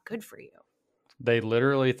not good for you. They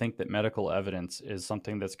literally think that medical evidence is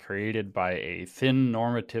something that's created by a thin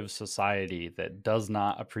normative society that does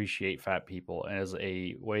not appreciate fat people as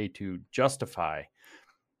a way to justify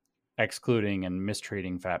excluding and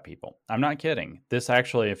mistreating fat people. I'm not kidding. This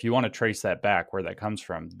actually, if you want to trace that back, where that comes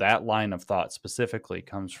from, that line of thought specifically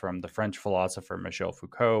comes from the French philosopher Michel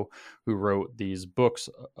Foucault, who wrote these books,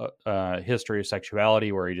 History of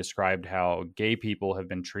Sexuality, where he described how gay people have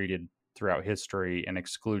been treated throughout history and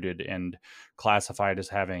excluded and classified as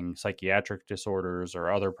having psychiatric disorders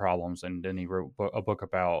or other problems. And then he wrote a book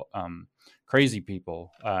about crazy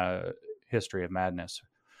people, History of Madness,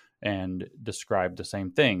 and described the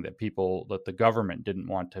same thing, that people that the government didn't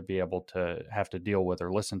want to be able to have to deal with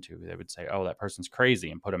or listen to. They would say, oh, that person's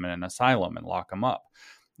crazy, and put them in an asylum and lock them up.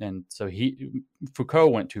 And so Foucault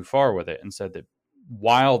went too far with it and said that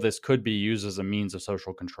while this could be used as a means of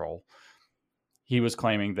social control, he was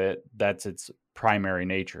claiming that that's its primary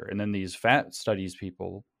nature. And then these fat studies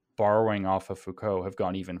people, borrowing off of Foucault, have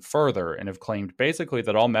gone even further and have claimed basically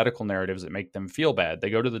that all medical narratives that make them feel bad, they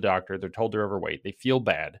go to the doctor, they're told they're overweight, they feel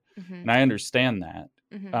bad. Mm-hmm. And I understand that.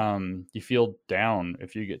 Mm-hmm. You feel down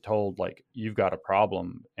if you get told, like, you've got a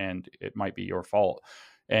problem and it might be your fault.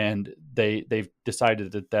 And they've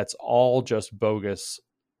decided that that's all just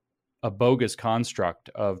a bogus construct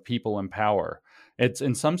of people in power. It's,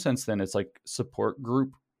 in some sense, then it's like support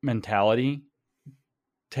group mentality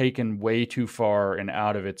taken way too far and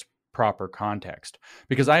out of its proper context.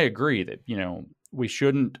 Because I agree that, we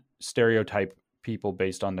shouldn't stereotype people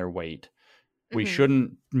based on their weight. We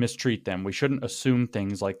shouldn't mistreat them. We shouldn't assume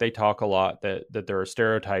things. Like, they talk a lot that there are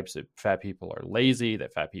stereotypes that fat people are lazy,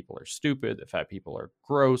 that fat people are stupid, that fat people are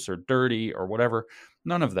gross or dirty or whatever.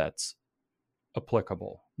 None of that's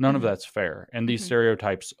applicable. None of that's fair. And these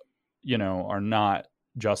stereotypes, are not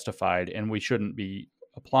justified, and we shouldn't be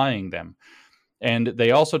applying them. And they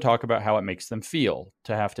also talk about how it makes them feel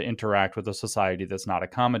to have to interact with a society that's not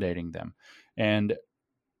accommodating them. And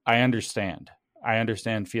I understand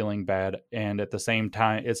feeling bad. And at the same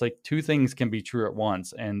time, it's like two things can be true at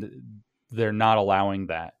once, and they're not allowing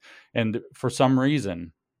that. And for some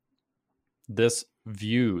reason, this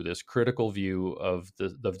view, this critical view of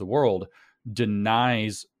the world,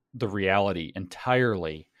 denies the reality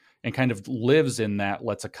entirely and kind of lives in that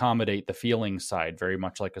let's accommodate the feeling side, very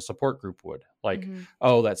much like a support group would. Like,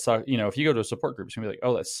 oh, that sucks. You know, if you go to a support group, it's gonna be like,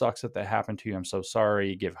 oh, that sucks that happened to you. I'm so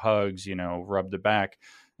sorry. Give hugs, you know, rub the back.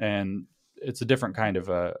 And it's a different kind of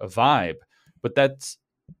a vibe. But that's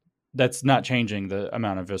not changing the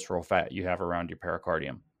amount of visceral fat you have around your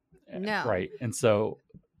pericardium. No. Right. And so,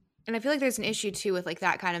 and I feel like there's an issue too with like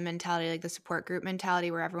that kind of mentality, like the support group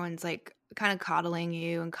mentality where everyone's like kind of coddling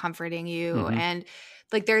you and comforting you. And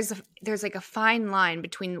like there's like a fine line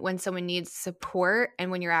between when someone needs support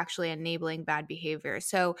and when you're actually enabling bad behavior.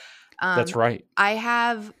 So that's right. I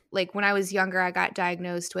have, like, when I was younger, I got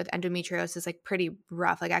diagnosed with endometriosis, like pretty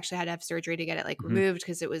rough. Like I actually had to have surgery to get it like removed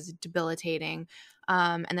because it was debilitating.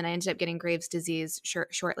 And then I ended up getting Graves' disease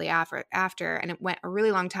shortly after, and it went a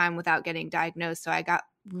really long time without getting diagnosed. So I got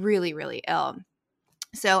really, really ill.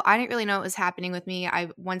 So I didn't really know what was happening with me.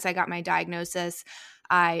 Once I got my diagnosis,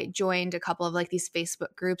 I joined a couple of like these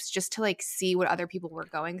Facebook groups just to like see what other people were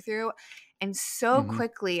going through. And so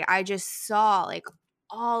quickly I just saw like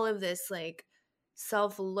all of this like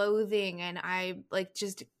self-loathing, and I like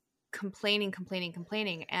just complaining.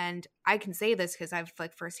 And I can say this because I've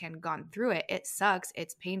like firsthand gone through it. It sucks.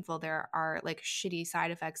 It's painful. There are like shitty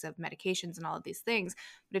side effects of medications and all of these things.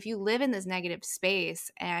 But if you live in this negative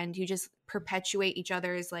space and you just perpetuate each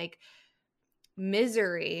other's like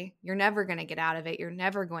misery, you're never going to get out of it. You're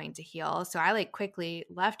never going to heal. So I like quickly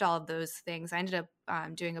left all of those things. I ended up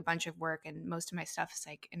doing a bunch of work, and most of my stuff is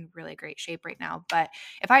like in really great shape right now. But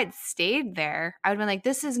if I had stayed there, I would have been like,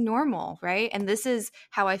 this is normal, right? And this is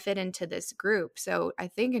how I fit into this group. So I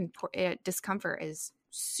think discomfort is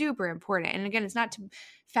super important. And again, it's not to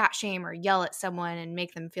fat shame or yell at someone and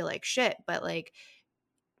make them feel like shit, but like,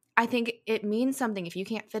 I think it means something if you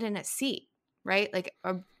can't fit in a seat, right? Like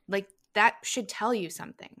that should tell you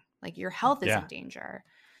something. Like your health is in danger.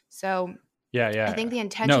 So yeah, I think the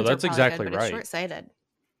intentions that's are exactly good, but right. it's short-sighted.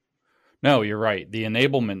 No, you're right. The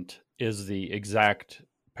enablement is the exact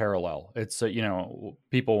parallel. It's you know,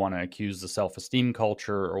 people want to accuse the self-esteem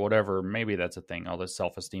culture or whatever. Maybe that's a thing, all this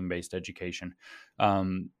self-esteem based education.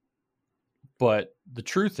 But the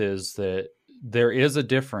truth is that there is a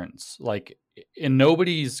difference. Like, and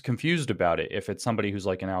nobody's confused about it if it's somebody who's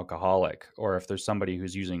like an alcoholic or if there's somebody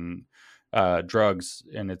who's using drugs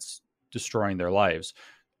and it's destroying their lives.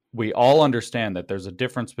 We all understand that there's a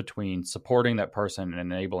difference between supporting that person and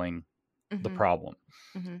enabling the problem.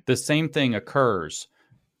 The same thing occurs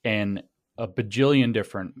in a bajillion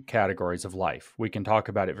different categories of life. We can talk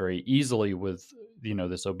about it very easily with, you know,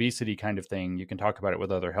 this obesity kind of thing. You can talk about it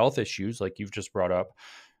with other health issues like you've just brought up.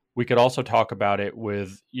 We could also talk about it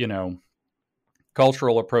with, you know,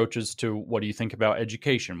 cultural approaches to what do you think about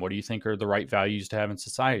education? What do you think are the right values to have in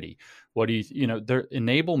society? What do you know, their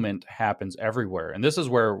enablement happens everywhere. And this is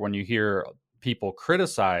where when you hear people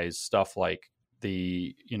criticize stuff like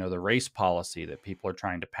the, you know, the race policy that people are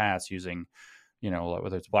trying to pass using, you know,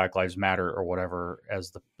 whether it's Black Lives Matter or whatever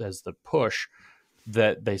as the push,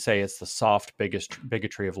 that they say it's the soft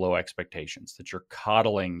bigotry of low expectations, that you're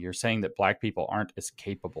coddling, you're saying that Black people aren't as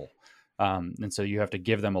capable. And so you have to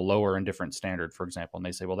give them a lower and different standard, for example. And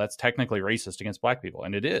they say, well, that's technically racist against Black people.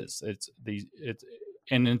 And it is.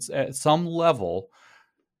 It's at some level.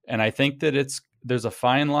 And I think that there's a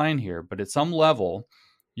fine line here, but at some level,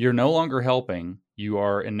 you're no longer helping. You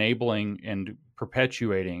are enabling and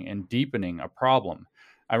perpetuating and deepening a problem.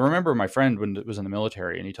 I remember my friend when it was in the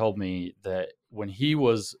military, and he told me that when he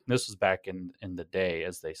was, this was back in the day,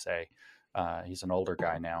 as they say, he's an older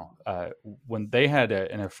guy now, when they had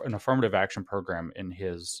an affirmative action program in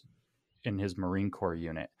his Marine Corps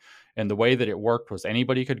unit. And the way that it worked was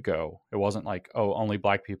anybody could go. It wasn't like, oh, only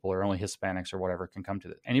Black people or only Hispanics or whatever can come to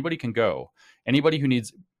this. Anybody can go. Anybody who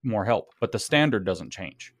needs more help. But the standard doesn't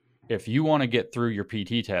change. If you want to get through your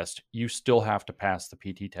PT test, you still have to pass the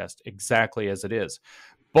PT test exactly as it is.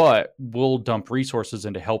 But we'll dump resources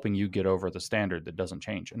into helping you get over the standard that doesn't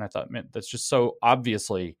change. And I thought, man, that's just so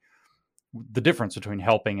obviously the difference between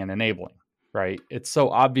helping and enabling, right? It's so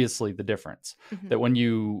obviously the difference that when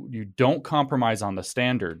you don't compromise on the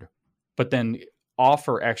standard, but then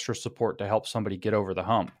offer extra support to help somebody get over the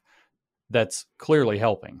hump, that's clearly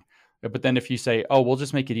helping. But then if you say, oh, we'll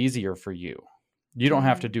just make it easier for you, you don't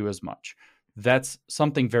have to do as much. That's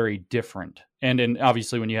something very different. And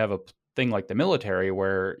obviously when you have a thing like the military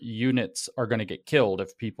where units are going to get killed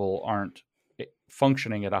if people aren't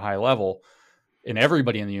functioning at a high level, and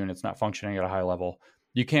everybody in the unit's not functioning at a high level,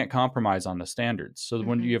 you can't compromise on the standards. So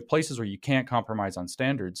when you have places where you can't compromise on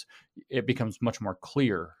standards, it becomes much more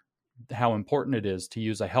clear how important it is to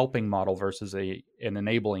use a helping model versus an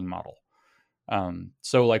enabling model.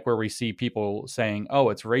 So like where we see people saying, oh,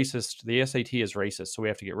 it's racist, the SAT is racist, so we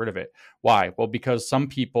have to get rid of it. Why? Well, because some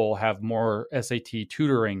people have more SAT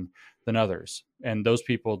tutoring than others. And those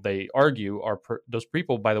people, they argue, those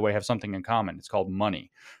people, by the way, have something in common. It's called money,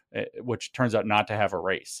 which turns out not to have a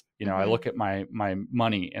race. I look at my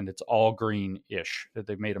money and it's all green-ish.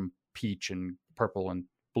 They've made them peach and purple and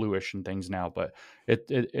bluish and things now, but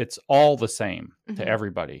it's all the same to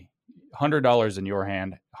everybody. $100 in your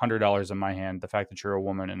hand, $100 in my hand. The fact that you're a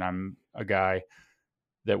woman and I'm a guy,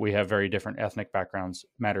 that we have very different ethnic backgrounds,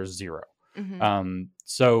 matters zero.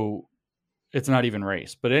 So it's not even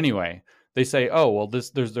race. But anyway, they say, oh, well,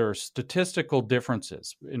 there are statistical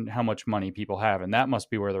differences in how much money people have, and that must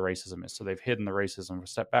be where the racism is. So they've hidden the racism a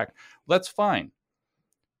step back. Well, that's fine.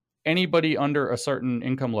 Anybody under a certain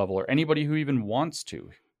income level, or anybody who even wants to,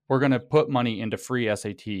 we're going to put money into free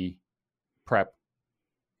SAT prep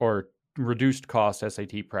or reduced cost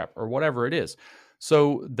SAT prep or whatever it is.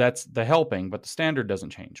 So that's the helping, but the standard doesn't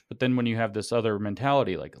change. But then when you have this other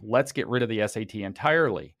mentality, like, let's get rid of the SAT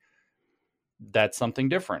entirely, that's something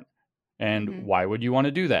different. And why would you want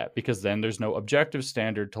to do that? Because then there's no objective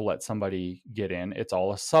standard to let somebody get in. It's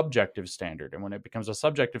all a subjective standard. And when it becomes a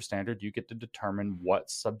subjective standard, you get to determine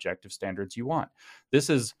what subjective standards you want.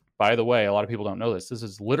 This is, by the way, a lot of people don't know this. This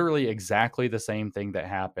is literally exactly the same thing that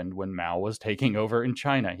happened when Mao was taking over in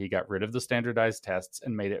China. He got rid of the standardized tests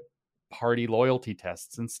and made it party loyalty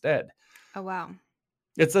tests instead. Oh, wow.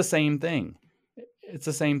 It's the same thing. It's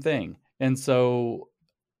the same thing. And so,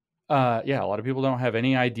 a lot of people don't have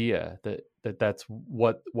any idea that's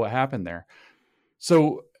what happened there.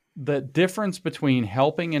 So the difference between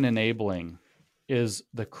helping and enabling is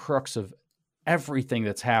the crux of everything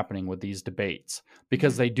that's happening with these debates,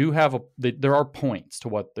 because they do have there are points to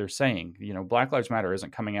what they're saying. Black Lives Matter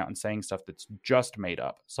isn't coming out and saying stuff that's just made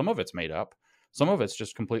up. Some of it's made up. Some of it's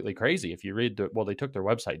just completely crazy. If you read they took their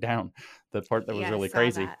website down, the part that was really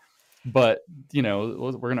crazy. That. But,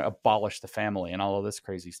 we're going to abolish the family and all of this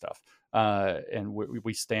crazy stuff. And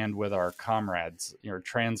we stand with our comrades,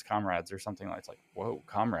 trans comrades or something like that. It's like, whoa,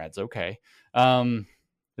 comrades. Okay. They're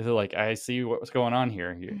like, I see what's going on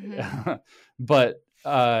here. But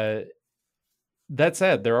that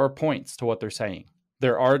said, there are points to what they're saying.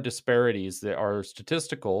 There are disparities that are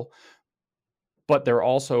statistical, but they're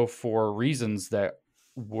also for reasons that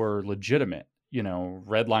were legitimate.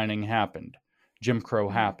 Redlining happened. Jim Crow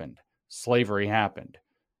happened. Slavery happened.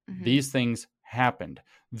 These things happened.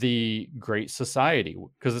 The Great Society,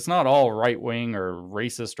 because it's not all right-wing or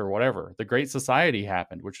racist or whatever. The Great Society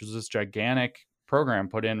happened, which was this gigantic program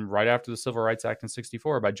put in right after the Civil Rights Act in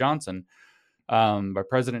 1964 by Johnson, by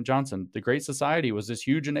President Johnson. The Great Society was this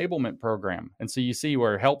huge enablement program. And so you see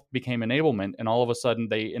where help became enablement, and all of a sudden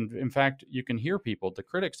in fact, you can hear people, the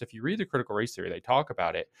critics, if you read the critical race theory, they talk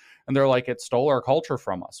about it, and they're like, it stole our culture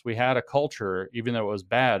from us. We had a culture, even though it was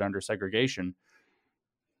bad under segregation.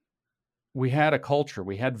 We had a culture,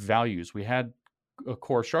 we had values, we had a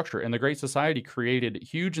core structure. And the Great Society created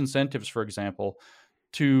huge incentives, for example,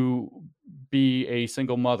 to be a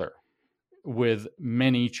single mother with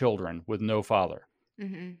many children with no father.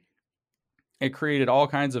 It created all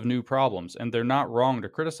kinds of new problems, and they're not wrong to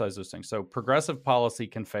criticize those things. So progressive policy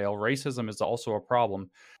can fail. Racism is also a problem.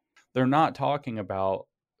 They're not talking about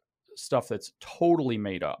stuff that's totally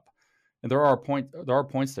made up. And there are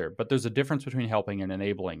points there, but there's a difference between helping and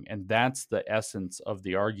enabling, and that's the essence of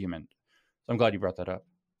the argument. So I'm glad you brought that up.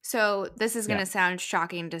 So this is going to sound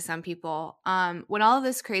shocking to some people. When all of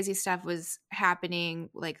this crazy stuff was happening,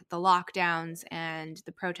 like the lockdowns and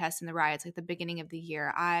the protests and the riots, like the beginning of the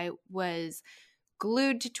year, I was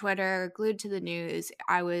glued to Twitter, glued to the news.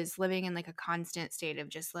 I was living in like a constant state of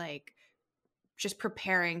just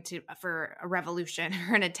preparing for a revolution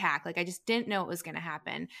or an attack. Like I just didn't know what was going to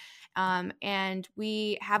happen. And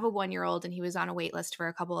we have a 1-year-old, and he was on a wait list for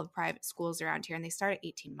a couple of private schools around here, and they start at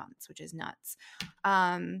 18 months, which is nuts.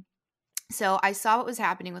 So I saw what was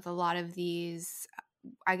happening with a lot of these,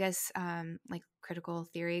 I guess, like critical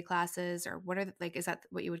theory classes, or what are is that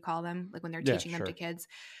what you would call them? Like when they're teaching them to kids.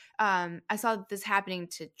 I saw this happening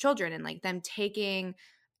to children, and like them taking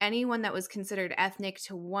anyone that was considered ethnic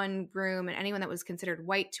to one room and anyone that was considered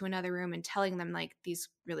white to another room and telling them like these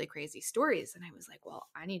really crazy stories. And I was like, well,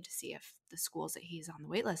 I need to see if the schools that he's on the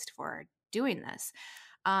wait list for are doing this.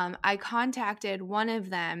 I contacted one of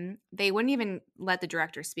them. They wouldn't even let the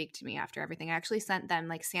director speak to me after everything. I actually sent them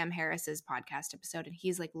like Sam Harris's podcast episode, and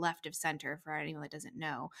he's like left of center for anyone that doesn't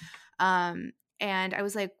know. And I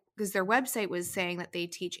was like, because their website was saying that they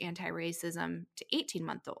teach anti-racism to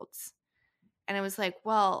 18-month-olds. And I was like,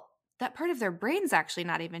 well, that part of their brain's actually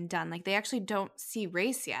not even done. Like they actually don't see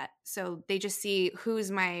race yet. So they just see who's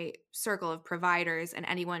my circle of providers, and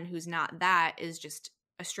anyone who's not that is just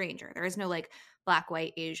a stranger. There is no like black,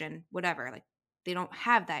 white, Asian, whatever. Like they don't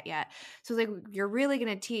have that yet. So like you're really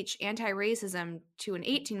going to teach anti-racism to an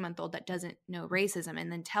 18-month-old that doesn't know racism,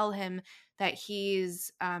 and then tell him that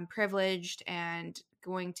he's privileged and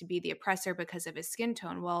going to be the oppressor because of his skin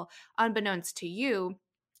tone. Well, unbeknownst to you,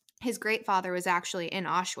 his great father was actually in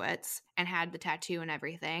Auschwitz and had the tattoo and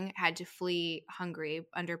everything, had to flee Hungary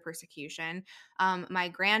under persecution. My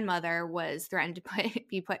grandmother was threatened to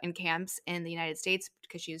be put in camps in the United States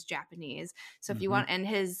because she was Japanese. So if you want, and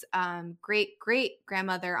his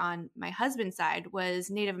great-great-grandmother on my husband's side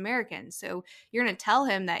was Native American. So you're going to tell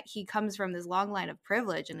him that he comes from this long line of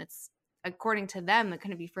privilege, and it's, according to them, that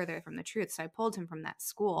couldn't be further from the truth. So I pulled him from that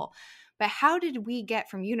school. But how did we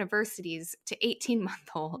get from universities to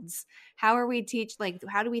 18-month-olds? How are we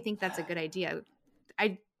how do we think that's a good idea?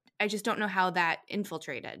 I just don't know how that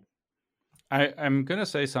infiltrated. I'm going to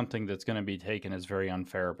say something that's going to be taken as very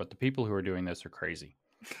unfair, but the people who are doing this are crazy.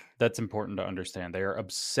 That's important to understand. They are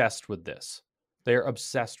obsessed with this. They are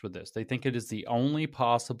obsessed with this. They think it is the only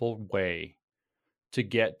possible way to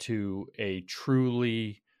get to a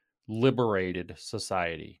truly liberated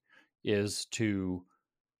society is to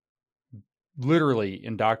literally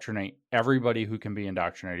indoctrinate everybody who can be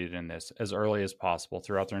indoctrinated in this as early as possible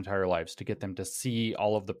throughout their entire lives, to get them to see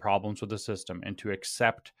all of the problems with the system and to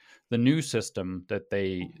accept the new system that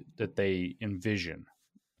they envision.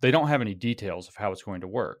 They don't have any details of how it's going to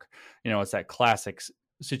work. It's that classic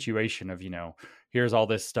situation of, here's all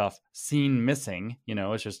this stuff, scene missing,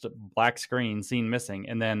 it's just a black screen, scene missing.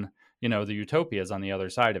 And then, the utopia is on the other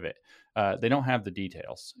side of it. They don't have the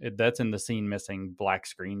details. That's in the scene missing black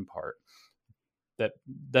screen part.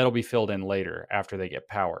 That'll be filled in later after they get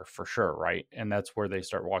power, for sure, right? And that's where they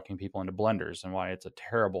start walking people into blenders, and why it's a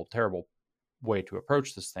terrible, terrible way to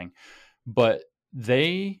approach this thing. But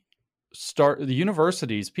they start the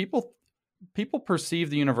universities. People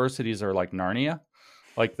perceive the universities are like Narnia,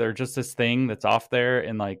 like they're just this thing that's off there,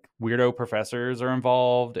 and like weirdo professors are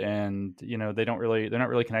involved, and they're not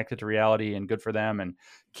really connected to reality, and good for them. And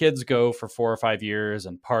kids go for 4 or 5 years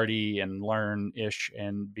and party and learn ish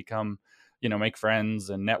and become, make friends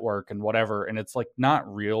and network and whatever. And it's like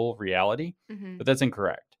not real reality, but that's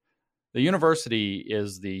incorrect. The university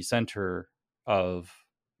is the center of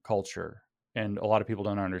culture, and a lot of people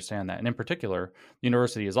don't understand that. And in particular, the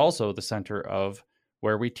university is also the center of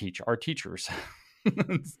where we teach our teachers.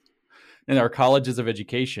 And our colleges of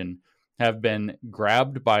education have been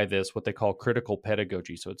grabbed by this, what they call critical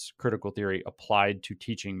pedagogy. So it's critical theory applied to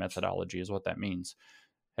teaching methodology is what that means.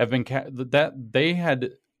 They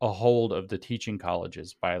had a hold of the teaching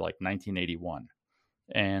colleges by like 1981,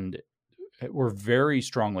 and we're very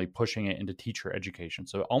strongly pushing it into teacher education.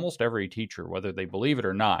 So almost every teacher, whether they believe it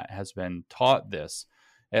or not, has been taught this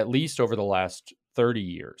at least over the last 30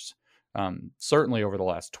 years. Certainly over the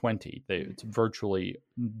last 20, it's virtually,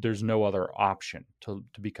 there's no other option to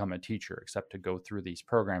become a teacher except to go through these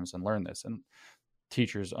programs and learn this. And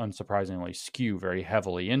teachers, unsurprisingly, skew very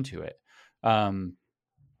heavily into it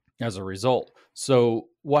as a result. So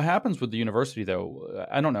what happens with the university, though,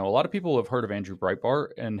 I don't know. A lot of people have heard of Andrew Breitbart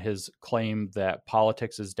and his claim that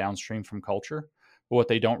politics is downstream from culture. But what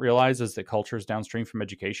they don't realize is that culture is downstream from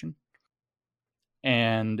education.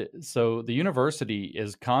 And so the university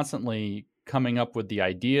is constantly coming up with the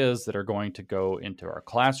ideas that are going to go into our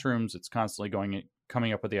classrooms. It's constantly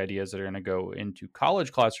coming up with the ideas that are going to go into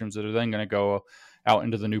college classrooms that are then going to go out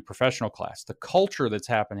into the new professional class. The culture that's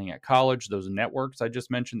happening at college, those networks I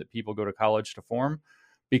just mentioned that people go to college to form,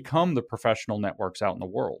 become the professional networks out in the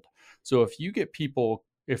world. So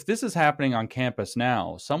if this is happening on campus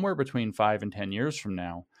now, somewhere between 5 and 10 years from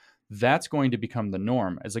now, that's going to become the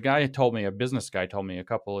norm. As a business guy told me a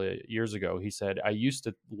couple of years ago, he said, I used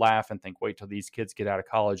to laugh and think, wait till these kids get out of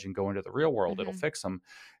college and go into the real world, it'll fix them.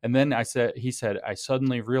 And then he said, I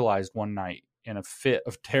suddenly realized one night in a fit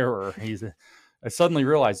of terror, I suddenly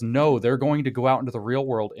realized, no, they're going to go out into the real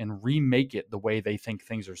world and remake it the way they think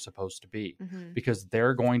things are supposed to be, because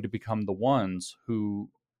they're going to become the ones who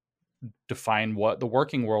define what the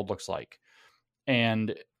working world looks like.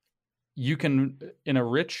 And you can, in a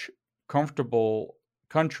rich, comfortable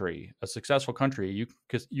country, a successful country,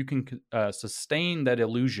 you can sustain that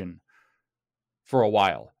illusion for a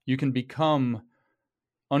while. You can become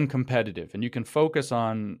uncompetitive, and you can focus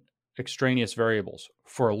on extraneous variables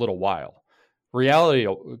for a little while. Reality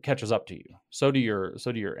catches up to you. So do your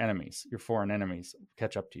enemies, your foreign enemies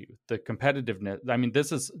catch up to you. The competitiveness. I mean,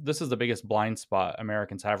 this is the biggest blind spot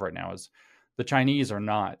Americans have right now. Is the Chinese are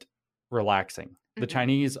not relaxing. The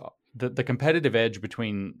Chinese the competitive edge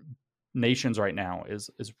between nations right now is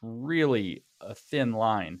really a thin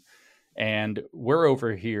line. And we're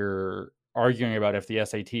over here arguing about if the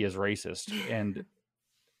SAT is racist, and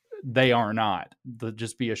they are not.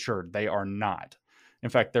 Just be assured, they are not. In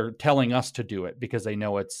fact, they're telling us to do it because they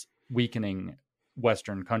know it's weakening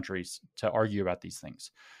Western countries to argue about these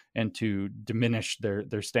things and to diminish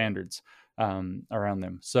their standards around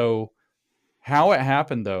them. So how it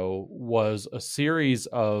happened, though, was a series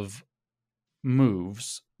of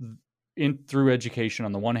moves through education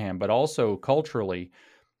on the one hand, but also culturally.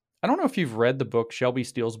 I don't know if you've read the book, Shelby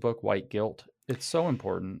Steele's book, White Guilt. It's so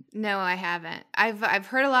important. No, I haven't. I've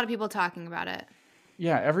heard a lot of people talking about it.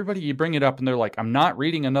 Yeah, everybody, you bring it up and they're like, I'm not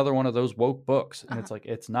reading another one of those woke books. And it's like,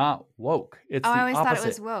 it's not woke. It's I the always opposite. thought it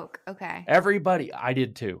was woke. Okay. Everybody, I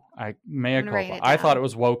did too. I thought it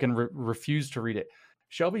was woke and refused to read it.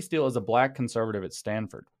 Shelby Steele is a black conservative at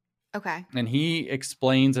Stanford. Okay. And he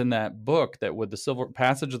explains in that book that with the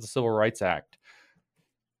passage of the Civil Rights Act,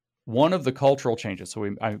 one of the cultural changes, so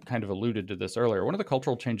I kind of alluded to this earlier, one of the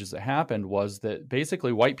cultural changes that happened was that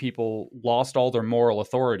basically white people lost all their moral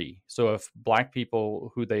authority. So if black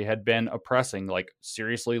people who they had been oppressing, like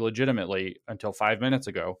seriously, legitimately, until 5 minutes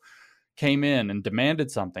ago, came in and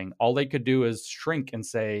demanded something, all they could do is shrink and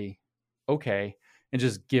say, okay, and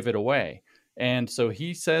just give it away. And so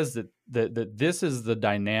he says that this is the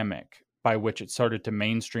dynamic by which it started to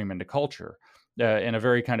mainstream into culture. In a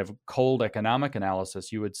very kind of cold economic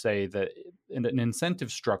analysis, you would say that an incentive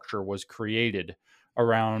structure was created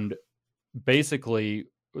around basically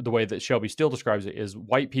the way that Shelby Steele describes it is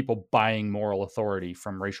white people buying moral authority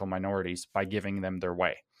from racial minorities by giving them their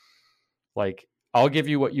way. Like, I'll give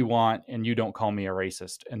you what you want and you don't call me a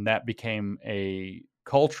racist. And that became a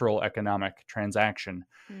cultural economic transaction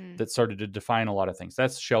that started to define a lot of things.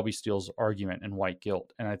 That's Shelby Steele's argument in White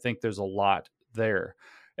Guilt. And I think there's a lot there.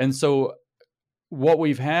 And so what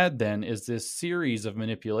we've had then is this series of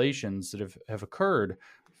manipulations that have occurred.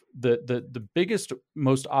 The biggest,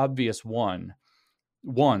 most obvious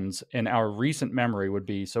ones in our recent memory would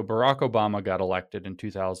be, so Barack Obama got elected in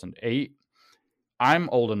 2008. I'm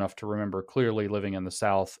old enough to remember clearly living in the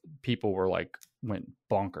South. People went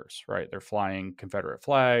bonkers, right? They're flying Confederate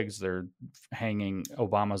flags. They're hanging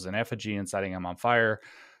Obama's in effigy and setting him on fire.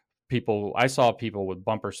 I saw people with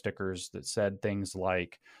bumper stickers that said things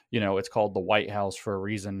like, it's called the White House for a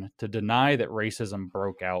reason. To deny that racism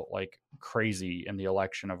broke out like crazy in the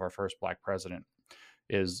election of our first black president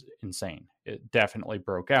is insane. It definitely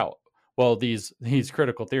broke out. Well, these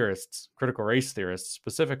critical race theorists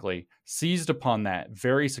specifically, seized upon that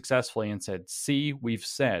very successfully and said, see, we've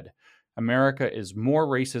said America is more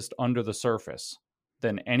racist under the surface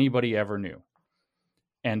than anybody ever knew.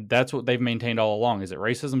 And that's what they've maintained all along, is that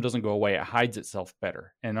racism doesn't go away. It hides itself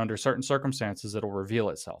better. And under certain circumstances, it'll reveal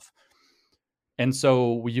itself. And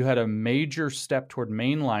so you had a major step toward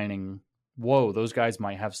mainlining, whoa, those guys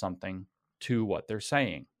might have something to what they're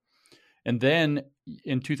saying. And then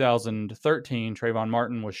in 2013, Trayvon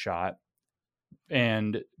Martin was shot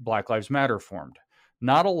and Black Lives Matter formed.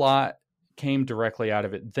 Not a lot came directly out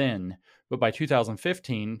of it then, but by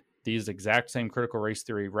 2015, these exact same critical race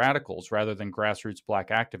theory radicals, rather than grassroots black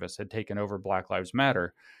activists, had taken over Black Lives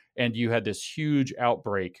Matter. And you had this huge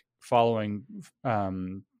outbreak following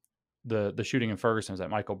the shooting in Ferguson,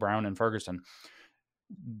 at Michael Brown in Ferguson.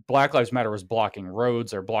 Black Lives Matter was blocking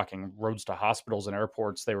roads. They're blocking roads to hospitals and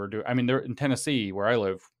airports. They're in Tennessee, where I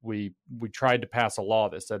live, we tried to pass a law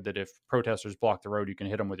that said that if protesters block the road, you can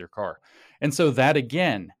hit them with your car. And so that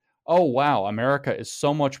again, oh, wow, America is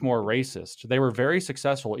so much more racist. They were very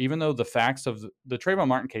successful, even though the facts of the Trayvon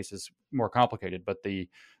Martin case is more complicated, but the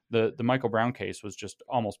Michael Brown case was just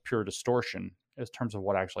almost pure distortion in terms of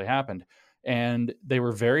what actually happened. And they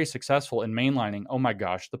were very successful in mainlining, oh my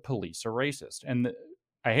gosh, the police are racist. And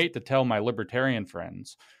I hate to tell my libertarian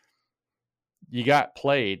friends, you got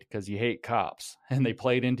played because you hate cops, and they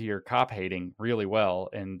played into your cop hating really well.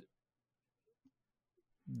 And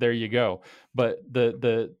there you go. But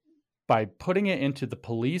by putting it into the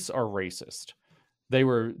police are racist, they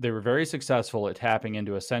were very successful at tapping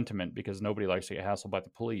into a sentiment, because nobody likes to get hassled by the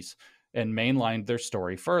police, and mainlined their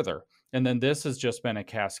story further. And then this has just been a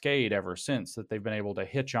cascade ever since that they've been able to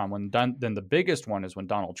hitch on. Then the biggest one is when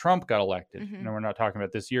Donald Trump got elected. Mm-hmm. And we're not talking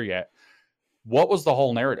about this year yet. What was the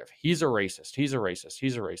whole narrative? He's a racist. He's a racist.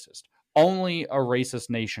 He's a racist. Only a racist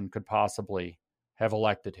nation could possibly have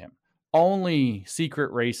elected him. Only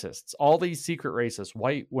secret racists, all these secret racists,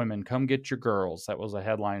 white women, come get your girls. That was a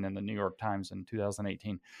headline in the New York Times in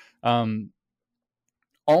 2018.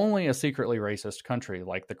 only a secretly racist country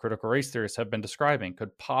like the critical race theorists have been describing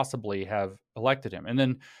could possibly have elected him. And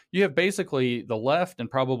then you have basically the left and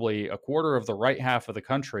probably a quarter of the right half of the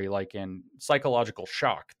country, like in psychological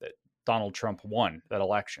shock that Donald Trump won that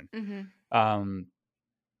election.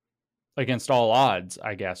 Against all odds,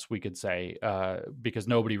 I guess we could say, because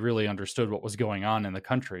nobody really understood what was going on in the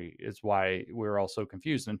country is why we were all so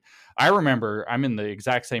confused. And I remember I'm in the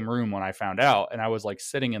exact same room when I found out, and I was like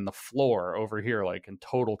sitting in the floor over here, like in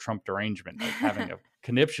total Trump derangement, like having a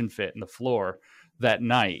conniption fit in the floor that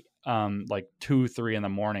night, like 2-3 in the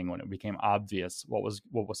morning when it became obvious what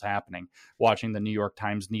was happening, watching the New York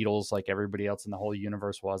Times needles like everybody else in the whole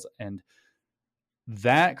universe was. And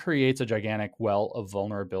that creates a gigantic well of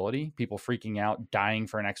vulnerability, people freaking out, dying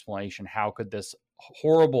for an explanation. How could this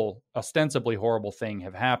horrible, ostensibly horrible thing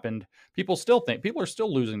have happened? People are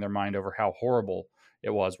still losing their mind over how horrible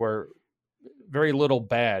it was, where very little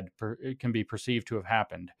bad can be perceived to have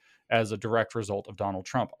happened as a direct result of Donald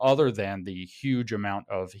Trump, other than the huge amount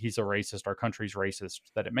of he's a racist, our country's racist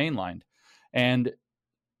that it mainlined. And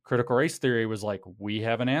critical race theory was like, we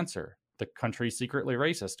have an answer. The country's secretly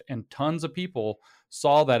racist. And tons of people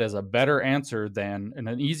saw that as a better answer and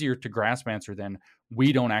an easier to grasp answer than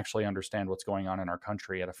we don't actually understand what's going on in our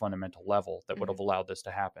country at a fundamental level that would have allowed this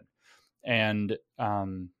to happen. And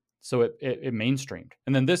so it mainstreamed.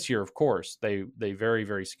 And then this year, of course, they very,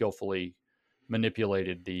 very skillfully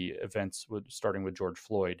manipulated the events starting with George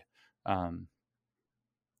Floyd. And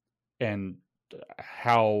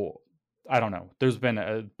how, I don't know, there's been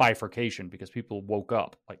a bifurcation because people woke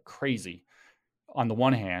up like crazy. On the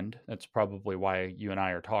one hand, that's probably why you and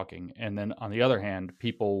I are talking. And then on the other hand,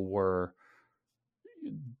 people were,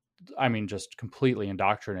 just completely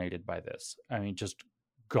indoctrinated by this. Just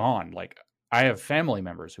gone. Like, I have family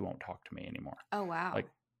members who won't talk to me anymore. Oh, wow. Like,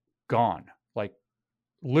 gone. Like,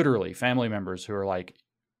 literally family members who are like,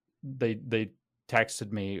 they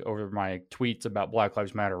texted me over my tweets about Black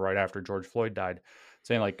Lives Matter right after George Floyd died,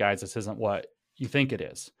 saying like, guys, this isn't what you think it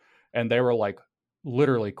is. And they were like,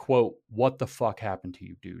 literally, quote, what the fuck happened to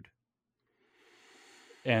you, dude?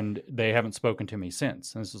 And they haven't spoken to me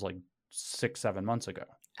since. And this is like 6-7 months ago.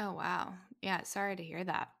 Oh, wow. Yeah. Sorry to hear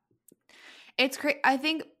that. It's great. I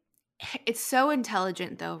think it's so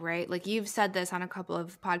intelligent though, right? Like, you've said this on a couple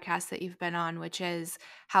of podcasts that you've been on, which is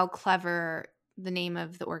how clever the name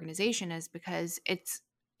of the organization is, because it's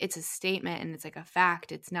a statement and it's like a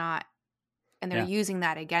fact. It's not, and they're using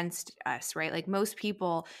that against us, right? Like, most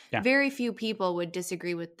people, very few people would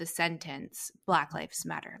disagree with the sentence, Black Lives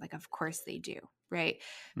Matter. Like, of course they do, right?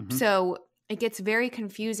 Mm-hmm. So it gets very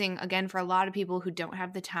confusing, again, for a lot of people who don't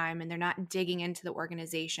have the time and they're not digging into the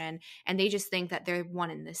organization, and they just think that they're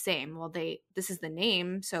one and the same. Well, this is the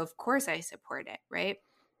name, so of course I support it, right?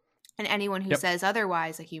 And anyone who says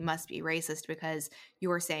otherwise, like, you must be racist because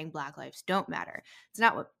you're saying Black lives don't matter. It's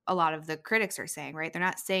not what a lot of the critics are saying, right? They're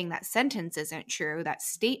not saying that sentence isn't true, that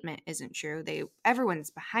statement isn't true. Everyone's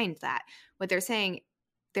behind that. What they're saying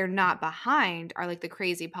they're not behind are like the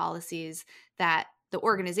crazy policies that the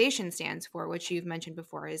organization stands for, which you've mentioned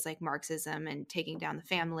before, is like Marxism and taking down the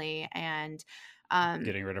family and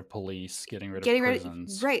getting rid of police, getting rid of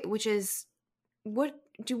prisons. Right, which is what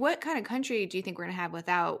kind of country do you think we're going to have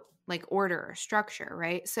without like order or structure,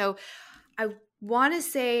 right? So I want to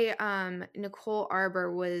say Nicole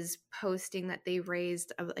Arbour was posting that they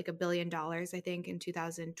raised like $1 billion, I think, in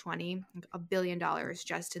 2020, $1 billion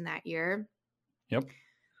just in that year. Yep.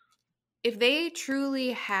 If they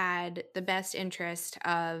truly had the best interest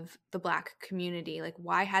of the Black community, like,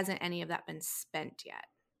 why hasn't any of that been spent yet?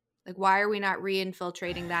 Like, why are we not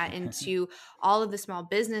reinfiltrating that into all of the small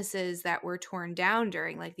businesses that were torn down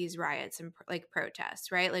during like these riots and like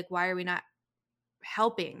protests, right? Like, why are we not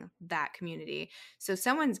helping that community? So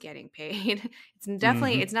someone's getting paid. It's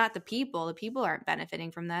definitely, it's not the people. The people aren't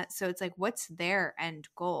benefiting from that. So it's like, what's their end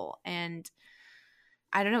goal? And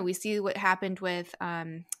I don't know. We see what happened with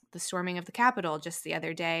the storming of the Capitol just the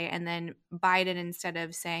other day. And then Biden, instead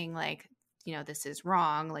of saying like, you know, this is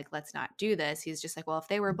wrong, like, let's not do this, he's just like, well, if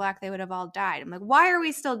they were Black, they would have all died. I'm like, why are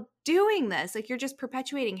we still doing this? Like, you're just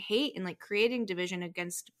perpetuating hate and like creating division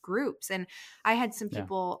against groups. And I had some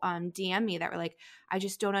people DM me that were like, I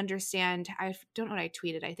just don't understand. I don't know what I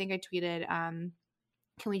tweeted. I think I tweeted, can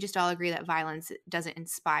we just all agree that violence doesn't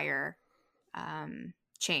inspire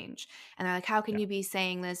change? And they're like, how can you be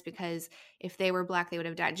saying this? Because if they were Black, they would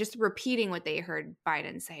have died. Just repeating what they heard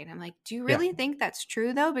Biden say. And I'm like, do you really think that's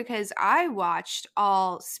true though? Because I watched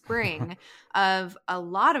all spring of a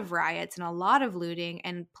lot of riots and a lot of looting,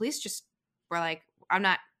 and police just were like, I'm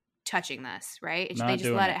not touching this, right? They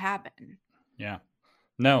just let it happen. Yeah.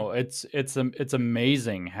 No, it's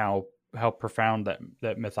amazing how profound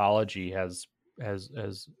that mythology has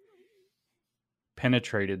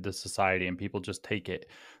penetrated the society, and people just take it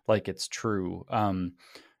like it's true.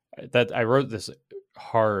 That I wrote this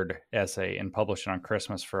hard essay and published it on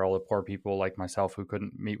Christmas for all the poor people like myself who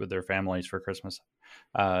couldn't meet with their families for Christmas.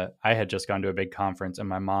 I had just gone to a big conference, and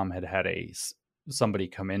my mom had somebody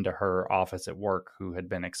come into her office at work who had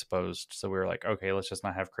been exposed. So we were like, okay, let's just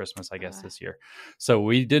not have Christmas, I guess, this year. So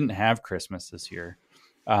we didn't have Christmas this year.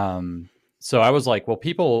 So I was like, well,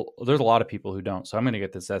 there's a lot of people who don't. So I'm going to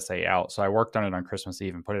get this essay out. So I worked on it on Christmas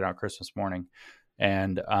Eve and put it out Christmas morning.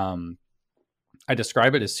 And I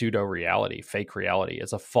describe it as pseudo reality, fake reality.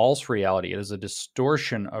 It's a false reality. It is a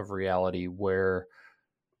distortion of reality where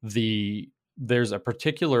there's a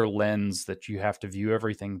particular lens that you have to view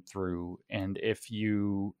everything through. And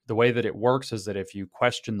the way that it works is that if you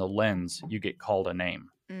question the lens, you get called a name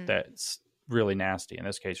that's really nasty, in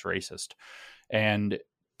this case, racist. And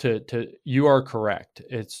you are correct.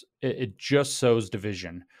 It just sows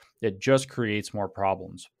division. It just creates more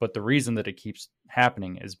problems. But the reason that it keeps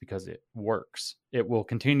happening is because it works. It will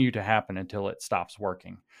continue to happen until it stops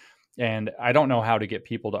working. And I don't know how to get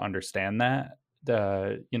people to understand that.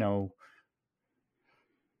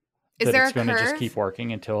 Is there it's going to just keep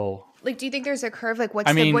working until... Like, do you think there's a curve? Like,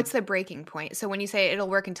 what's the breaking point? So when you say it'll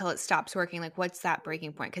work until it stops working, like, what's that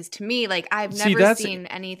breaking point? Because to me, like, I've never seen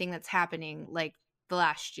anything that's happening like the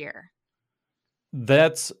last year.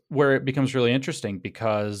 That's where it becomes really interesting,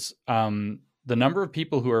 because the number of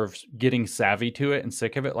people who are getting savvy to it and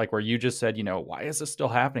sick of it, like where you just said, why is this still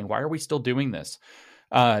happening? Why are we still doing this?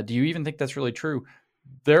 Do you even think that's really true?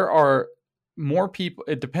 There are more people.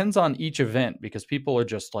 It depends on each event, because people are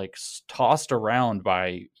just like tossed around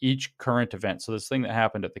by each current event. So this thing that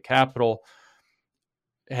happened at the Capitol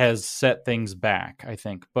has set things back, I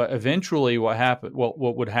think. But eventually what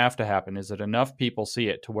would have to happen is that enough people see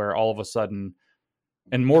it to where all of a sudden,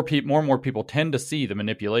 and more and more people tend to see the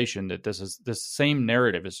manipulation, that this same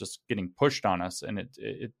narrative is just getting pushed on us, and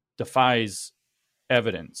it defies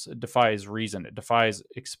evidence, it defies reason, it defies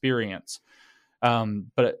experience.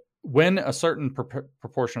 But when a certain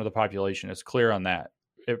proportion of the population is clear on that,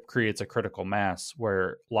 it creates a critical mass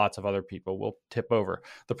where lots of other people will tip over.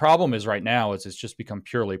 The problem is right now is it's just become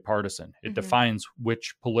purely partisan. It defines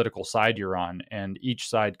which political side you're on, and each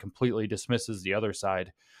side completely dismisses the other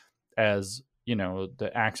side as,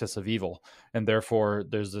 the axis of evil. And therefore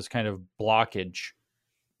there's this kind of blockage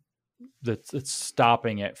that's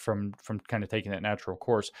stopping it from kind of taking that natural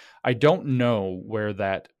course. I don't know where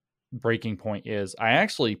that breaking point is. I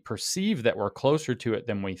actually perceive that we're closer to it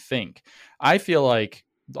than we think. I feel like,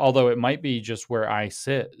 although it might be just where I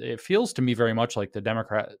sit, it feels to me very much like the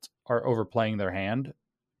Democrats are overplaying their hand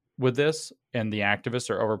with this, and the activists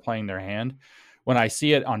are overplaying their hand. When I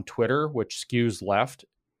see it on Twitter, which skews left,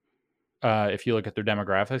 if you look at their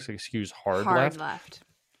demographics, it skews hard left.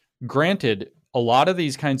 Granted, a lot of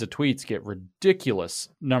these kinds of tweets get ridiculous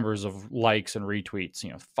numbers of likes and retweets,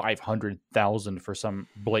 500,000 for some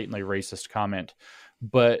blatantly racist comment.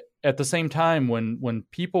 But at the same time, when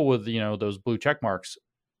people with, those blue check marks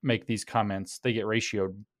make these comments, they get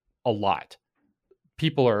ratioed a lot.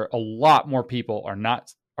 A lot more people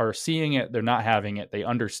are seeing it. They're not having it. They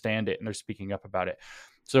understand it, and they're speaking up about it.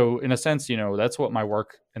 So in a sense, that's what my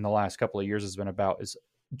work in the last couple of years has been about, is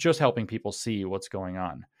just helping people see what's going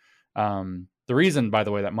on. The reason, by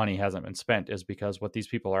the way, that money hasn't been spent is because what these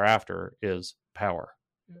people are after is power.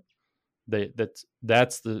 That's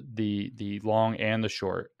the long and the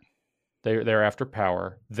short. They're after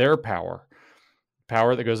power. Their power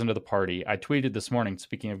that goes into the party. I tweeted this morning,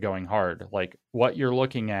 speaking of going hard, like, what you're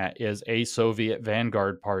looking at is a Soviet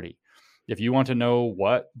vanguard party. If you want to know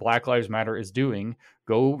what Black Lives Matter is doing,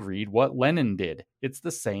 go read what Lenin did. It's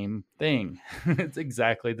the same thing. It's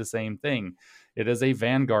exactly the same thing. It is a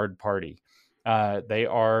vanguard party. They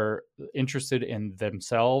are interested in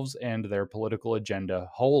themselves and their political agenda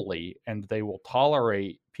wholly, and they will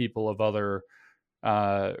tolerate people of other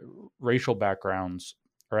racial backgrounds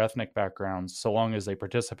or ethnic backgrounds so long as they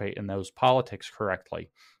participate in those politics correctly.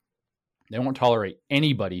 They won't tolerate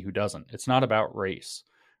anybody who doesn't. It's not about race.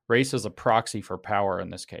 Race is a proxy for power in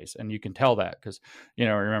this case. And you can tell that because,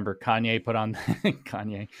 remember Kanye put on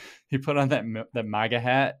he put on that MAGA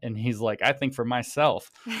hat, and he's like, I think for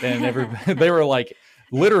myself. And they were like,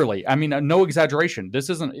 literally, I mean, no exaggeration. This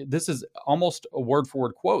is almost a word for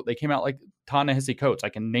word quote. They came out like Ta-Nehisi Coates. I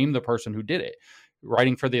can name the person who did it.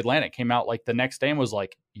 Writing for The Atlantic, came out like the next day and was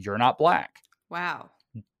like, you're not black. Wow.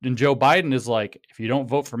 And Joe Biden is like, if you don't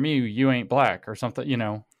vote for me, you ain't black, or something,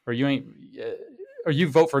 or you ain't, or you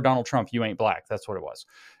vote for Donald Trump, you ain't black. That's what it was.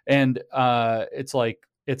 And it's like,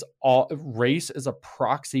 It's all race is a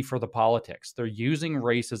proxy for the politics. They're using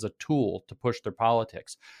race as a tool to push their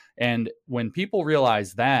politics. And when people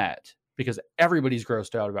realize that, because everybody's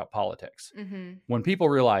grossed out about politics, when people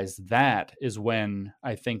realize that is when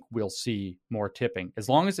I think we'll see more tipping. As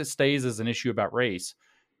long as it stays as an issue about race,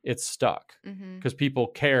 it's stuck because people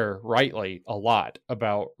care rightly a lot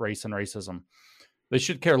about race and racism. They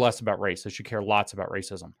should care less about race. They should care lots about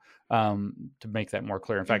racism, to make that more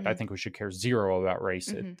clear. In fact, I think we should care zero about race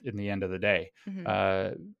in the end of the day.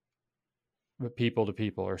 But people to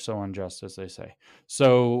people are so unjust, as they say.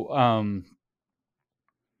 So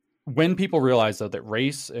when people realize, though, that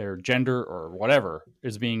race or gender or whatever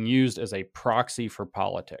is being used as a proxy for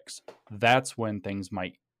politics, that's when things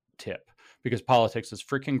might tip, because politics is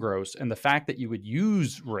freaking gross. And the fact that you would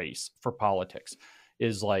use race for politics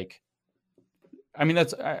is like, I mean,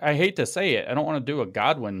 I hate to say it. I don't want to do a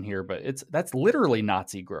Godwin here, but that's literally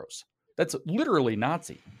Nazi gross. That's literally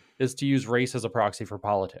Nazi, is to use race as a proxy for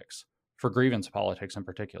politics, for grievance politics in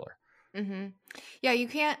particular. Yeah, you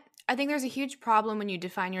can't. I think there's a huge problem when you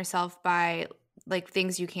define yourself by like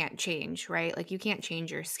things you can't change, right? Like you can't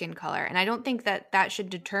change your skin color. And I don't think that should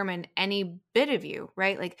determine any bit of you,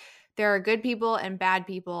 right? Like there are good people and bad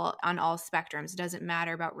people on all spectrums. It doesn't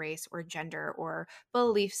matter about race or gender or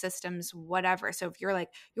belief systems, whatever. So if you're like,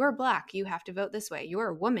 you're Black, you have to vote this way. You're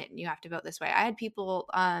a woman, you have to vote this way. I had people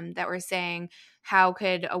that were saying, how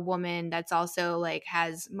could a woman that's also like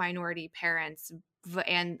has minority parents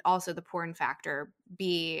and also the porn factor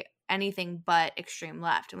be anything but extreme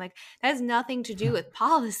left? I'm like, that has nothing to do with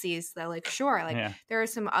policies though. Like, sure, like there are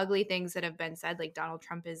some ugly things that have been said, like Donald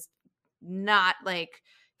Trump is not like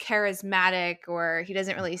charismatic, or he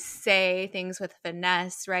doesn't really say things with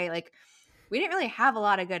finesse, right? Like we didn't really have a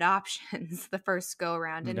lot of good options the first go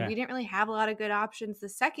around, and we didn't really have a lot of good options the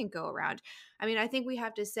second go around. I mean, I think we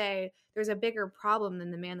have to say there's a bigger problem than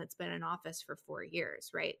the man that's been in office for 4 years,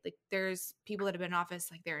 right? Like there's people that have been in office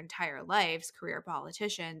like their entire lives, career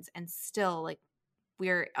politicians, and still like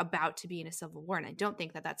we're about to be in a civil war. And I don't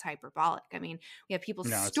think that that's hyperbolic. I mean, we have people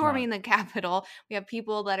storming the Capitol. We have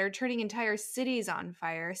people that are turning entire cities on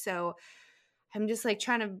fire. So I'm just like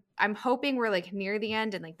I'm hoping we're like near the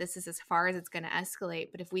end and like this is as far as it's going to escalate.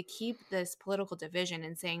 But if we keep this political division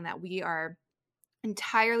and saying that we are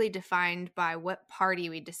entirely defined by what party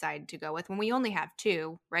we decide to go with, when we only have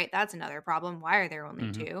two, right? That's another problem. Why are there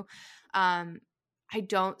only two? I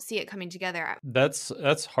don't see it coming together. That's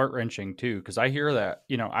heart-wrenching too, because I hear that,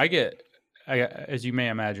 I as you may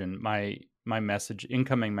imagine, my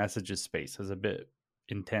incoming messages space is a bit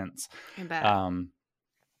intense. I bet.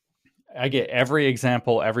 I get every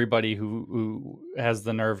example, everybody who has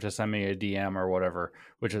the nerve to send me a DM or whatever,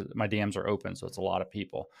 which is, my DMs are open, so it's a lot of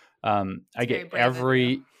people. I get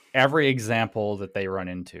every example that they run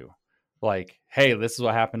into. Like, hey, this is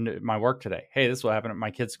what happened at my work today. Hey, this is what happened at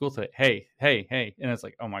my kid's school today. Hey. And it's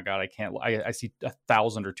like, oh my God, I see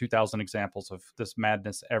 1,000 or 2,000 examples of this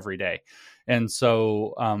madness every day. And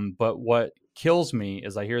so, but what kills me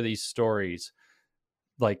is I hear these stories,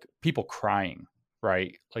 like people crying,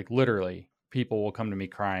 right? Like literally people will come to me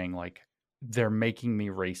crying, like they're making me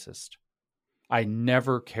racist. I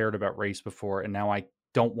never cared about race before, and now I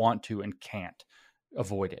don't want to and can't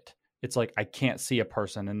avoid it. It's like I can't see a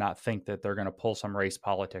person and not think that they're going to pull some race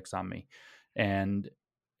politics on me. And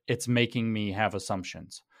it's making me have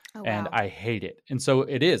assumptions. Oh, wow. And I hate it. And so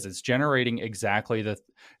it's generating exactly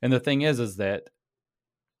and the thing is that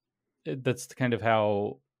that's kind of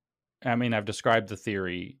how, I mean, I've described the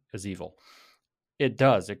theory as evil. It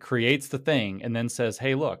creates the thing and then says,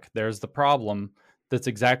 hey, look, there's the problem. That's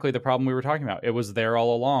exactly the problem we were talking about. It was there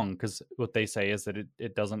all along, because what they say is that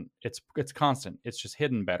it doesn't, it's constant. It's just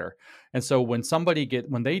hidden better. And so when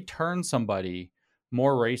they turn somebody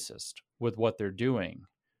more racist with what they're doing,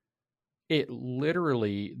 it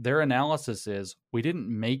literally, their analysis is, we didn't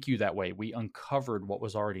make you that way. We uncovered what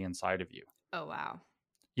was already inside of you. Oh, wow.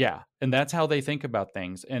 Yeah. And that's how they think about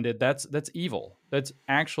things. And that's evil. That's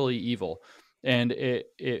actually evil. And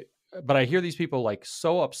but I hear these people like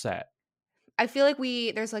so upset. I feel like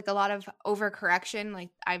there's like a lot of overcorrection. Like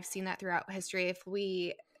I've seen that throughout history.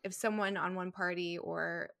 If someone on one party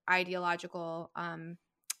or ideological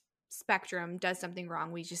spectrum does something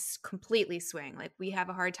wrong, we just completely swing. Like we have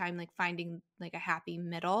a hard time like finding like a happy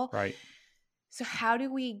middle. Right. So how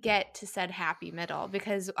do we get to said happy middle?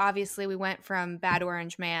 Because obviously we went from bad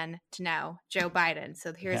orange man to now Joe Biden.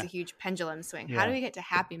 So here's a huge pendulum swing. Yeah. How do we get to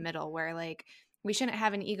happy middle where like we shouldn't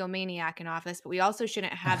have an egomaniac in office, but we also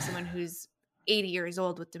shouldn't have someone who's 80 years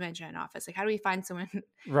old with dementia in office? Like, how do we find someone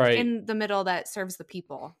in the middle that serves the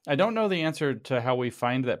people? I don't know the answer to how we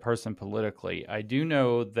find that person politically. I do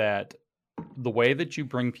know that the way that you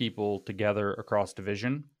bring people together across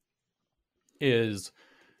division is,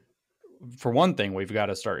 for one thing, we've got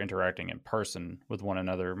to start interacting in person with one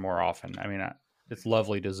another more often. I mean, it's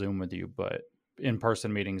lovely to Zoom with you, but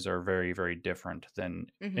in-person meetings are very, very different than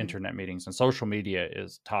internet meetings, and social media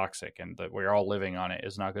is toxic, and that we're all living on it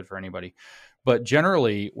is not good for anybody. But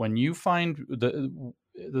generally, when you find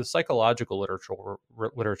the psychological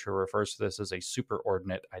literature refers to this as a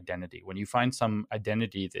superordinate identity. When you find some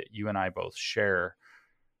identity that you and I both share,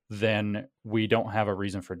 then we don't have a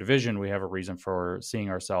reason for division. We have a reason for seeing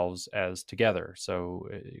ourselves as together. So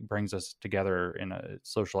it brings us together in a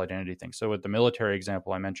social identity thing. So with the military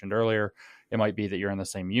example I mentioned earlier, it might be that you're in the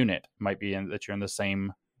same unit. It might be that you're in the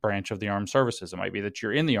same branch of the armed services. It might be that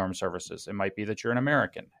you're in the armed services. It might be that you're an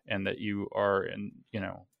American and that you are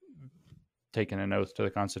taking an oath to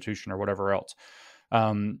the Constitution or whatever else.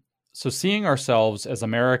 So seeing ourselves as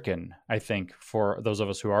American, I think, for those of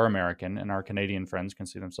us who are American, and our Canadian friends can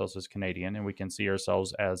see themselves as Canadian, and we can see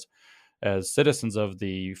ourselves as citizens of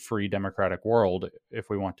the free democratic world, if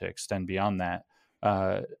we want to extend beyond that,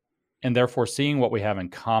 and therefore seeing what we have in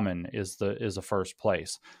common is the first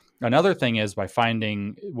place. Another thing is by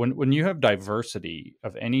finding, when you have diversity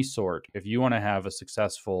of any sort, if you want to have a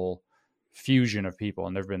successful fusion of people,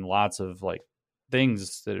 and there have been lots of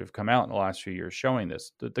things that have come out in the last few years showing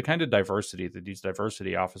this, the kind of diversity that these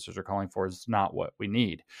diversity officers are calling for is not what we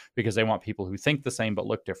need, because they want people who think the same but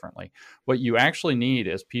look differently. What you actually need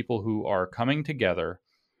is people who are coming together,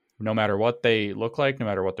 no matter what they look like, no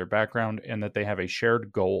matter what their background, and that they have a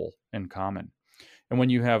shared goal in common. And when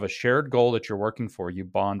you have a shared goal that you're working for, you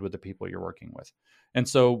bond with the people you're working with. And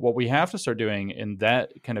so what we have to start doing in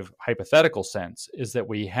that kind of hypothetical sense is that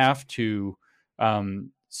we have to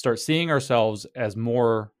start seeing ourselves as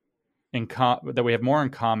more that we have more in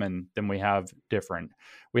common than we have different.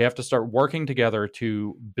 We have to start working together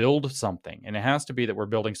to build something. And it has to be that we're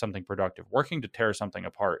building something productive. Working to tear something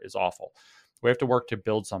apart is awful. We have to work to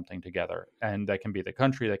build something together. And that can be the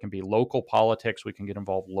country, that can be local politics. We can get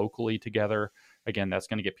involved locally together. Again, that's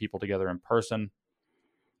going to get people together in person.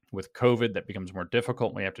 With COVID, that becomes more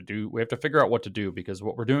difficult. We have to figure out what to do, because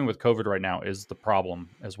what we're doing with COVID right now is the problem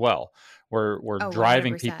as well. We're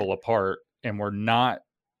driving 100%. People apart, and we're not.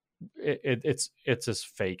 It's as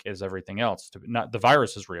fake as everything else. The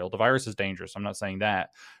virus is real. The virus is dangerous. I'm not saying that,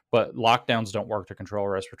 but lockdowns don't work to control a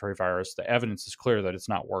respiratory virus. The evidence is clear that it's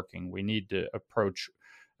not working. We need to approach.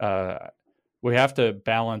 We have to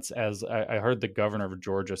balance, as I heard the governor of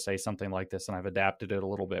Georgia say something like this, and I've adapted it a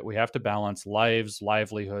little bit. We have to balance lives,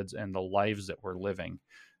 livelihoods, and the lives that we're living.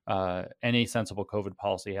 Any sensible COVID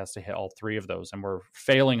policy has to hit all three of those, and we're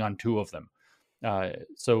failing on two of them.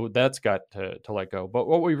 So that's got to let go. But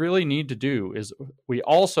what we really need to do is we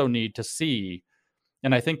also need to see,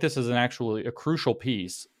 and I think this is a crucial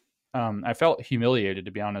piece. I felt humiliated,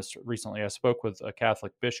 to be honest, recently. I spoke with a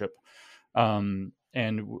Catholic bishop,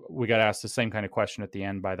 and we got asked the same kind of question at the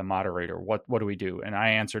end by the moderator. What do we do? And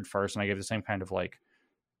I answered first, and I gave the same kind of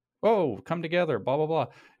come together, blah, blah, blah.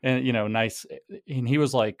 And, nice. And he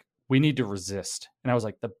was like, we need to resist. And I was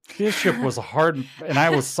like, the bishop was hard and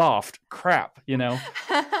I was soft. Crap, And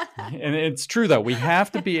it's true, though. We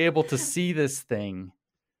have to be able to see this thing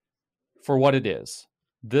for what it is.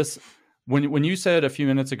 When you said a few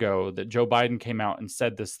minutes ago that Joe Biden came out and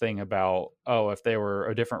said this thing about, if they were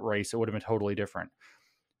a different race, it would have been totally different.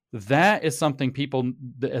 That is something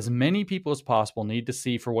as many people as possible need to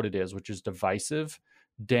see for what it is, which is divisive,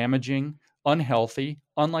 damaging, unhealthy,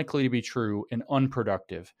 unlikely to be true, and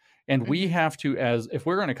unproductive. And we have to, if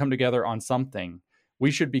we're going to come together on something,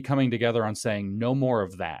 we should be coming together on saying no more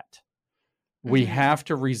of that. We have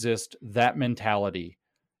to resist that mentality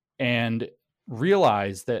and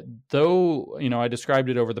realize that though, I described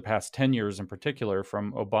it over the past 10 years in particular,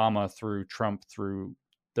 from Obama through Trump through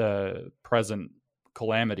the present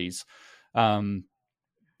calamities,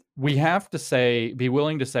 we have to be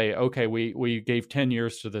willing to say, okay, we gave 10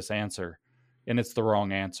 years to this answer and it's the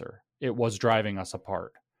wrong answer. It was driving us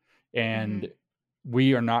apart. And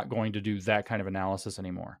we are not going to do that kind of analysis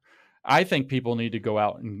anymore. I think people need to go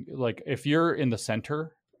out and, if you're in the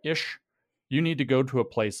center-ish, you need to go to a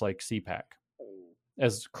place like CPAC.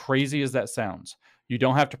 As crazy as that sounds, you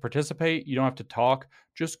don't have to participate. You don't have to talk.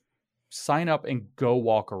 Just sign up and go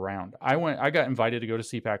walk around. I got invited to go to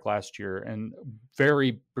CPAC last year and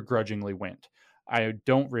very begrudgingly went. I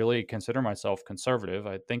don't really consider myself conservative.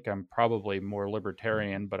 I think I'm probably more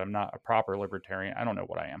libertarian, but I'm not a proper libertarian. I don't know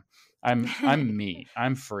what I am. I'm me.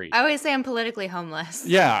 I'm free. I always say I'm politically homeless.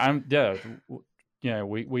 Yeah,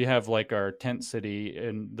 we have our tent city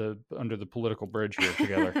under the political bridge here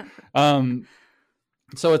together.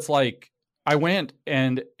 So it's I went,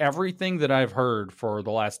 and everything that I've heard for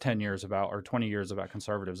the last 10 years about, or 20 years about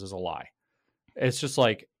conservatives is a lie. It's just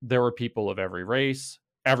like there were people of every race.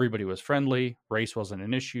 Everybody was friendly. Race wasn't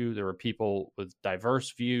an issue. There were people with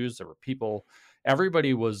diverse views. There were people,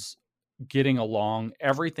 everybody was getting along.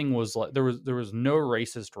 Everything was like, there was no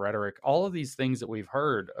racist rhetoric. All of these things that we've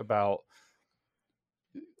heard about,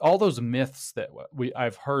 all those myths that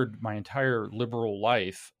I've heard my entire liberal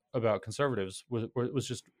life about conservatives was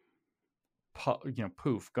just,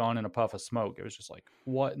 poof, gone in a puff of smoke. It was just like,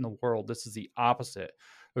 what in the world? This is the opposite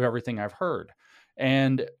of everything I've heard.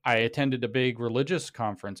 And I attended a big religious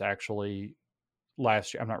conference actually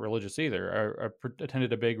last year. I'm not religious either. I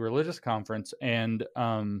attended a big religious conference, and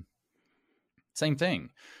same thing.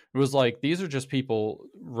 It was like, these are just people,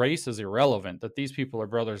 race is irrelevant, that these people are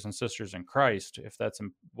brothers and sisters in Christ. If that's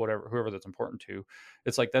whoever that's important to,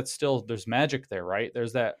 it's like, that's still, there's magic there, right?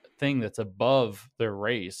 There's that thing that's above their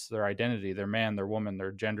race, their identity, their man, their woman,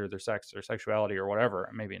 their gender, their sex, their sexuality, or whatever.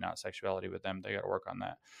 Maybe not sexuality with them. They got to work on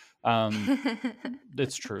that.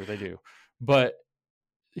 It's true. They do. But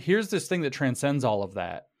here's this thing that transcends all of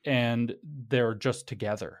that, and they're just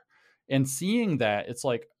together. And seeing that, it's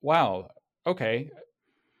like, wow, okay.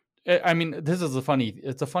 I mean, it's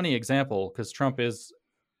a funny example, because Trump's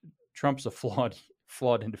a flawed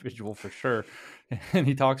individual for sure, and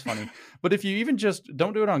he talks funny. But if you even just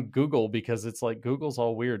don't do it on Google, because it's like, Google's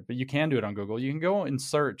all weird, but you can do it on Google. You can go and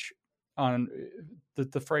search on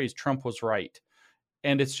the phrase "Trump was right,"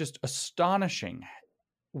 and it's just astonishing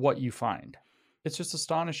what you find. It's just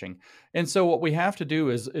astonishing. And so what we have to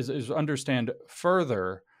do is understand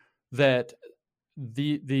further that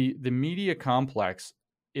the media complex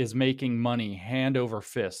is making money hand over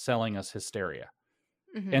fist, selling us hysteria.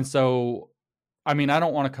 Mm-hmm. And so, I mean, I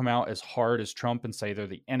don't want to come out as hard as Trump and say they're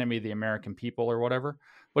the enemy of the American people or whatever,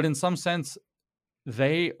 but in some sense,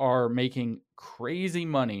 they are making crazy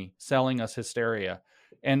money selling us hysteria.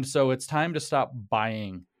 And so it's time to stop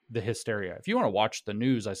buying the hysteria. If you want to watch the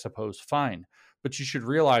news, I suppose, fine, but you should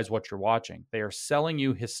realize what you're watching. They are selling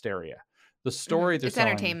you hysteria. The story they're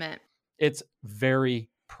selling, it's entertainment. It's very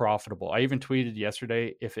profitable. I even tweeted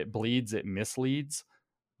yesterday, if it bleeds, it misleads.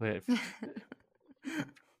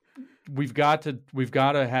 We've got to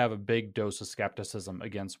have a big dose of skepticism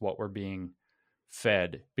against what we're being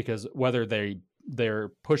fed, because whether they're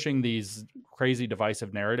pushing these crazy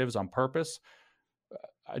divisive narratives on purpose,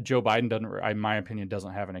 Joe Biden doesn't, in my opinion,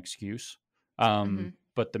 doesn't have an excuse.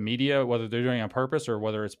 But the media, whether they're doing it on purpose or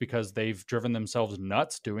whether it's because they've driven themselves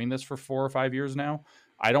nuts doing this for 4 or 5 years now,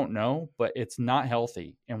 I don't know, but it's not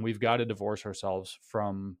healthy. And we've got to divorce ourselves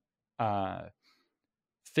from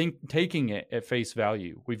taking it at face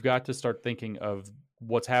value. We've got to start thinking of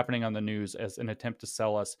what's happening on the news as an attempt to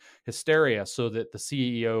sell us hysteria so that the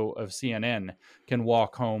CEO of CNN can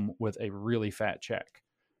walk home with a really fat check.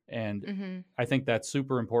 And I think that's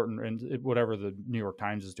super important. And whatever the New York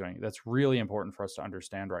Times is doing, that's really important for us to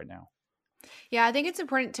understand right now. Yeah, I think it's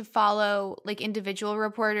important to follow like individual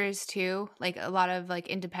reporters too, like a lot of like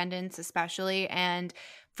independents especially, and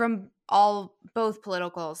from both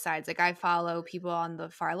political sides. Like I follow people on the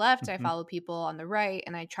far left, I follow people on the right,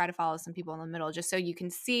 and I try to follow some people in the middle, just so you can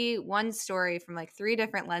see one story from like 3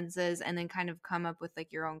 different lenses and then kind of come up with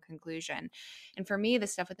like your own conclusion. And for me, the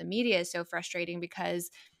stuff with the media is so frustrating because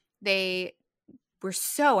they were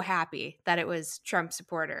so happy that it was Trump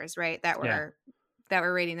supporters, right? That were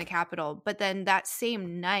raiding the Capitol. But then that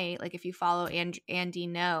same night, like if you follow Andy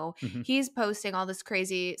No, he's posting all this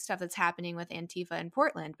crazy stuff that's happening with Antifa in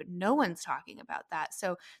Portland, but no one's talking about that.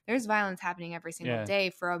 So there's violence happening every single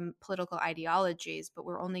day from political ideologies, but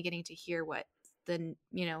we're only getting to hear what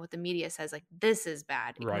what the media says, like, this is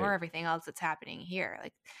bad. Ignore everything else that's happening here.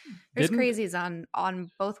 Like there's crazies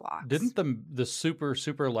on both walks. Didn't the super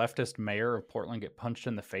leftist mayor of Portland get punched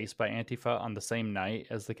in the face by Antifa on the same night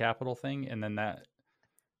as the Capitol thing? And then that,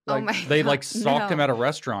 like, they like stalked him at a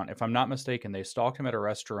restaurant. If I'm not mistaken, they stalked him at a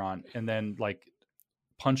restaurant and then like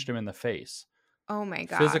punched him in the face. Oh my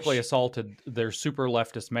gosh. Physically assaulted their super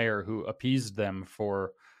leftist mayor, who appeased them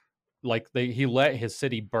for, like, he let his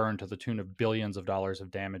city burn to the tune of billions of dollars of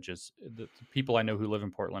damages. The people I know who live in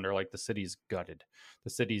Portland are like, the city's gutted. The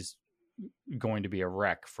city's going to be a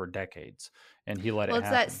wreck for decades. And he let it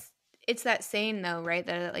happen. It's that saying though, right?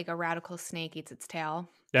 That like a radical snake eats its tail.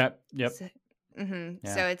 Yep. So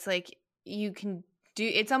it's like you can do,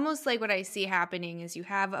 it's almost like what I see happening is you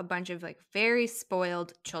have a bunch of like very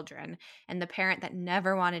spoiled children and the parent that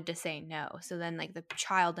never wanted to say no. So then like the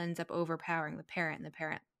child ends up overpowering the parent, and the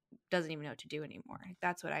parent doesn't even know what to do anymore.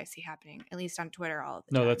 That's what I see happening, at least on Twitter all of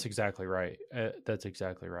the time. No, that's exactly right. That's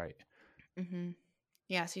exactly right.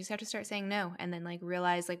 Yeah, so you just have to start saying no, and then like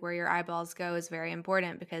realize like where your eyeballs go is very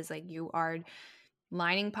important, because like you are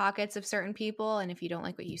lining pockets of certain people, and if you don't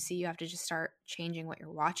like what you see, you have to just start changing what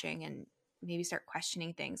you're watching, and maybe start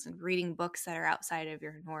questioning things and reading books that are outside of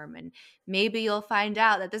your norm, and maybe you'll find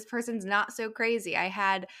out that this person's not so crazy. I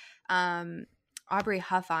had Aubrey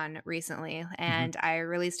Huff on recently, and I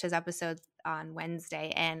released his episode on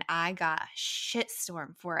Wednesday, and I got a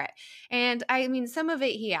shitstorm for it. And I mean, some of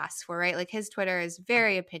it he asked for, right? Like his Twitter is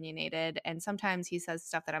very opinionated, and sometimes he says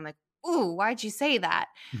stuff that I'm like, ooh, why'd you say that?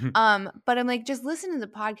 But I'm like, just listen to the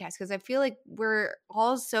podcast, because I feel like we're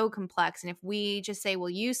all so complex. And if we just say, well,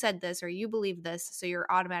 you said this or you believe this, so you're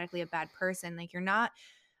automatically a bad person, like you're not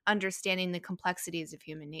understanding the complexities of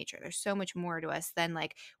human nature. There's so much more to us than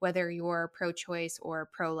like whether you're pro-choice or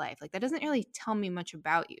pro-life. Like that doesn't really tell me much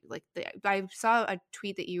about you. Like I saw a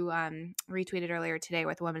tweet that you retweeted earlier today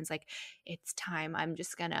where the woman's like, it's time, I'm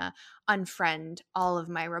just gonna unfriend all of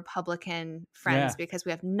my Republican friends because we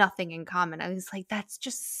have nothing in common. I was like, that's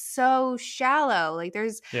just so shallow. Like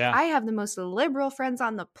I have the most liberal friends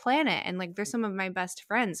on the planet, and like they're some of my best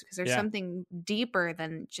friends because there's something deeper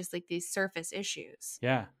than just like these surface issues.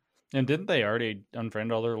 Yeah. And didn't they already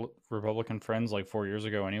unfriend all their Republican friends like 4 years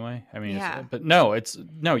ago anyway? I mean,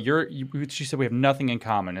 she said we have nothing in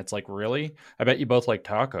common. It's like, really? I bet you both like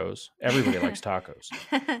tacos. Everybody likes tacos.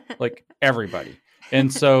 Like everybody.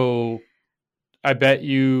 And so I bet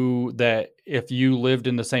you that if you lived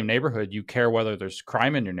in the same neighborhood, you care whether there's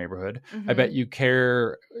crime in your neighborhood. I bet you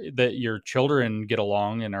care that your children get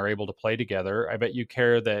along and are able to play together. I bet you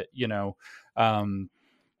care that,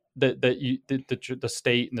 the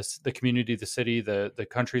state and the community, the city, the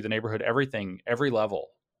country, the neighborhood, everything, every level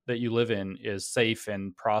that you live in is safe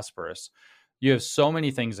and prosperous. You have so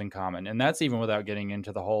many things in common, and that's even without getting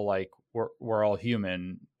into the whole like we're all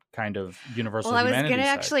human kind of universal humanity. Well, I was going to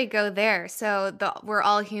actually go there. So we're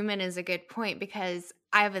all human is a good point, because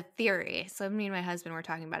I have a theory. So me and my husband were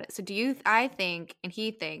talking about it. So I think, and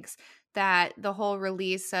he thinks, that the whole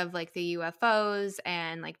release of like the UFOs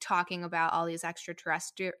and like talking about all these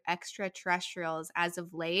extraterrestrials as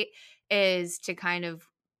of late is to kind of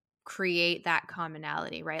create that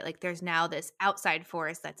commonality, right? Like there's now this outside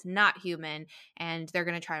force that's not human, and they're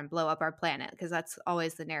going to try and blow up our planet, because that's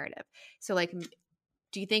always the narrative. So like,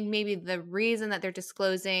 do you think maybe the reason that they're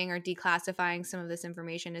disclosing or declassifying some of this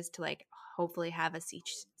information is to like hopefully have us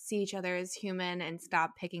see each other as human and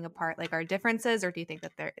stop picking apart like our differences, or do you think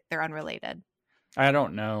that they're unrelated? I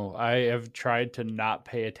don't know. I have tried to not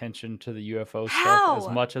pay attention to the UFO stuff as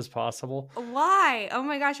much as possible. Why? Oh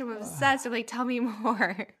my gosh, I'm obsessed. I'm like, tell me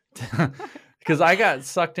more. Because I got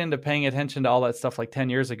sucked into paying attention to all that stuff like 10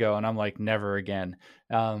 years ago, and I'm like, never again.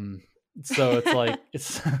 So it's like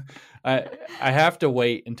I have to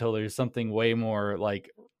wait until there's something way more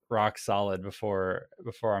like rock solid before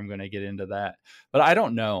I'm going to get into that. But I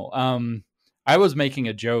don't know. I was making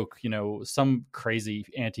a joke, some crazy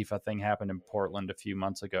Antifa thing happened in Portland a few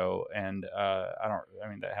months ago, and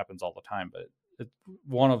that happens all the time, but it's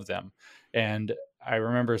one of them. And I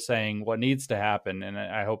remember saying what needs to happen, and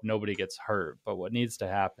I hope nobody gets hurt, but what needs to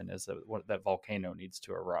happen is that volcano needs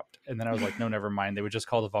to erupt. And then I was like, no, never mind. They would just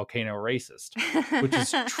call the volcano racist, which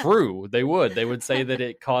is true. They would say that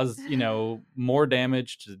it caused, more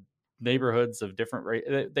damage to neighborhoods of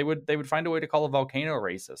different they would find a way to call a volcano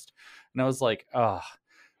racist. And I was like,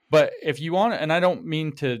 but if you want, and I don't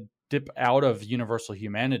mean to dip out of universal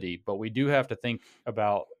humanity, but we do have to think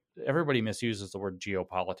about, everybody misuses the word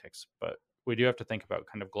geopolitics, but we do have to think about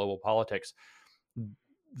kind of global politics.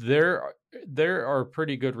 There are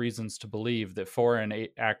pretty good reasons to believe that foreign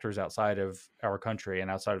actors outside of our country and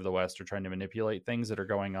outside of the West are trying to manipulate things that are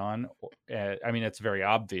going on. I mean, it's very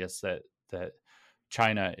obvious that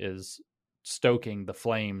China is stoking the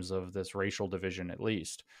flames of this racial division, at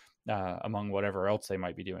least among whatever else they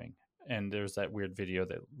might be doing. And there's that weird video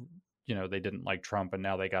that, they didn't like Trump and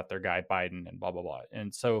now they got their guy Biden and blah, blah, blah.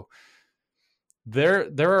 And so there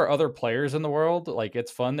are other players in the world. Like,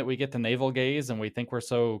 it's fun that we get to navel gaze and we think we're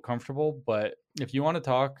so comfortable. But if you want to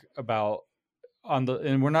talk about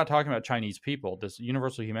and we're not talking about Chinese people, this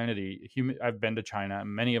universal humanity, I've been to China.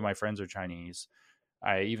 Many of my friends are Chinese.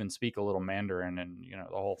 I even speak a little Mandarin and,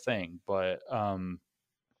 the whole thing. But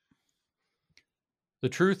the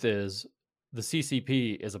truth is, the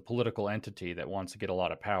CCP is a political entity that wants to get a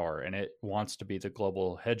lot of power, and it wants to be the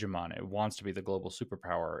global hegemon. It wants to be the global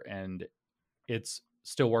superpower, and it's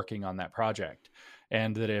still working on that project.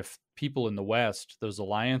 And that if people in the West, those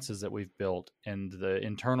alliances that we've built and the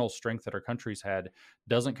internal strength that our countries had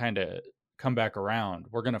doesn't kind of come back around,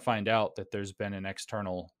 we're going to find out that there's been an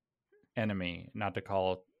external enemy, not to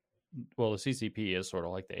call well, the CCP is sort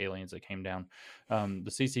of like the aliens that came down.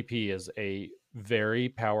 The CCP is a very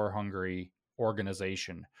power hungry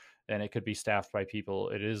organization, and it could be staffed by people.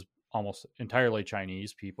 It is almost entirely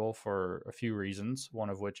Chinese people for a few reasons, one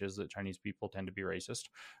of which is that Chinese people tend to be racist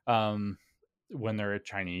when they're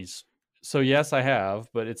Chinese. So yes, I have,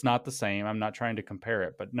 but it's not the same. I'm not trying to compare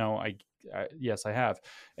it, but no, yes, I have.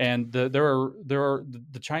 And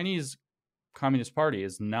the Chinese Communist Party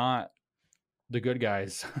is not the good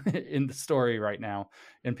guys in the story right now.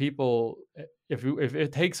 And people, if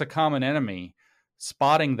it takes a common enemy,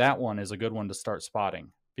 spotting that one is a good one to start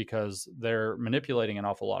spotting, because they're manipulating an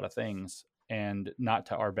awful lot of things and not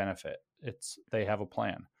to our benefit. They have a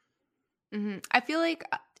plan. Mm-hmm. I feel like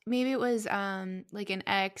maybe it was like an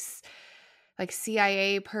like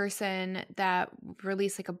CIA person that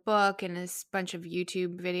released like a book and a bunch of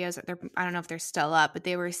YouTube videos that I don't know if they're still up, but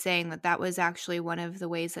they were saying that was actually one of the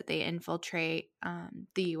ways that they infiltrate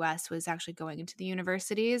the US was actually going into the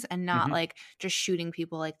universities and not like just shooting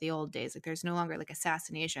people like the old days. Like there's no longer like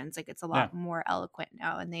assassinations. Like it's a lot more eloquent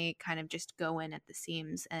now, and they kind of just go in at the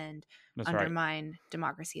seams and undermine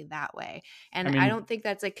democracy that way. And I don't think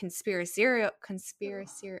that's like conspiracy.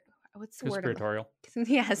 What's the word? Conspiratorial.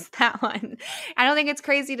 Yes, that one. I don't think it's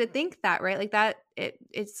crazy to think that, right? Like that,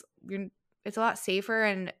 it's a lot safer,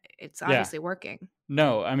 and it's obviously working.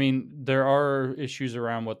 No, I mean, there are issues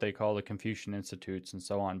around what they call the Confucian Institutes and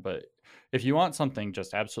so on. But if you want something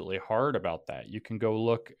just absolutely hard about that, you can go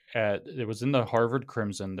look at, it was in the Harvard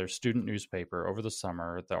Crimson, their student newspaper over the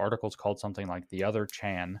summer. The article's called something like The Other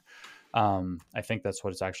Chan. I think that's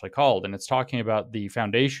what it's actually called. And it's talking about the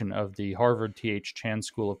foundation of the Harvard T.H. Chan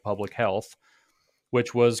School of Public Health,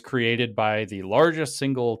 which was created by the largest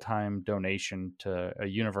single-time donation to a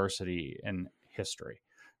university in history,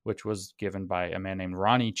 which was given by a man named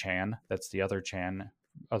Ronnie Chan. That's the other Chan,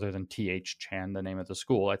 other than T.H. Chan, the name of the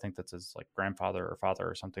school. I think that's his like grandfather or father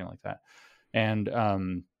or something like that.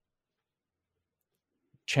 And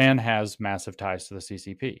Chan has massive ties to the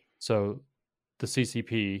CCP. So the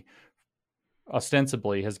CCP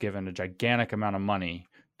ostensibly has given a gigantic amount of money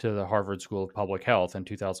to the Harvard School of Public Health in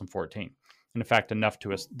 2014. And in fact, enough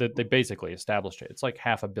to us that they basically established it. It's like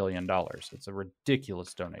 $500 million. It's a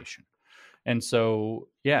ridiculous donation. And so,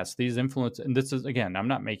 yes, these influence, and this is, again, I'm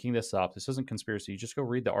not making this up. This isn't conspiracy. You just go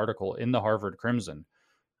read the article in the Harvard Crimson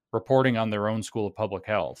reporting on their own School of Public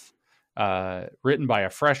Health, written by a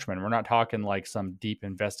freshman. We're not talking like some deep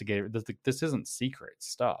investigator. This isn't secret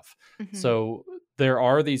stuff. Mm-hmm. So there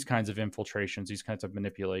are these kinds of infiltrations, these kinds of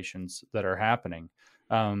manipulations that are happening.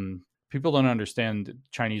 People don't understand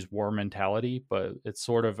Chinese war mentality, but it's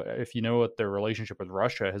sort of, if you know what their relationship with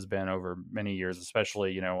Russia has been over many years,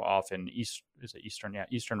 especially, off in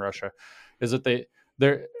Eastern Russia, is that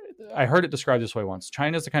I heard it described this way once.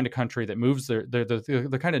 China is the kind of country that moves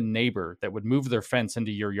the kind of neighbor that would move their fence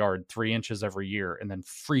into your yard 3 inches every year and then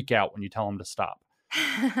freak out when you tell them to stop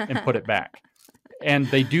and put it back. And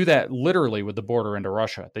they do that literally with the border into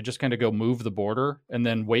Russia. They just kind of go move the border and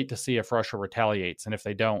then wait to see if Russia retaliates. And if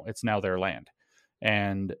they don't, it's now their land.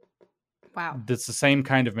 And wow, it's the same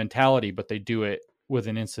kind of mentality, but they do it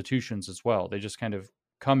within institutions as well. They just kind of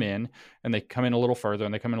come in, and they come in a little further,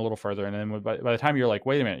 and they come in a little further. And then by the time you're like,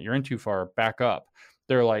 wait a minute, you're in too far, back up.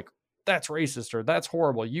 They're like, that's racist, or that's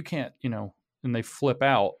horrible. You can't, and they flip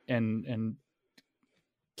out and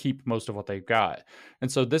keep most of what they've got.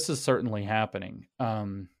 And so this is certainly happening.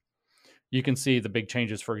 You can see the big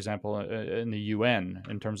changes, for example, in the UN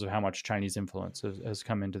in terms of how much Chinese influence has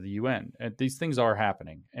come into the UN. And these things are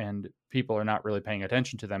happening, and people are not really paying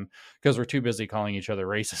attention to them because we're too busy calling each other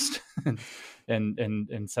racist and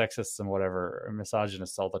sexists and whatever, or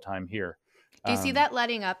misogynists all the time here. Do you see that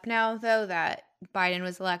letting up now, though, that Biden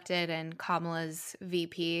was elected and Kamala's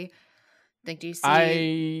VP? Like, do you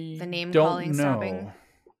see the name calling stopping?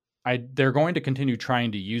 They're going to continue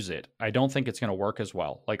trying to use it. I don't think it's going to work as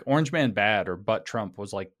well. Like Orange Man Bad or Butt Trump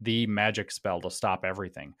was like the magic spell to stop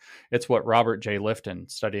everything. It's what Robert J.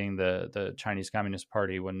 Lifton, studying the Chinese Communist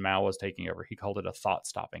Party when Mao was taking over, he called it a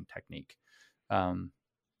thought-stopping technique.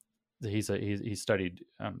 He studied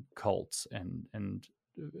cults and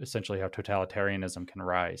essentially how totalitarianism can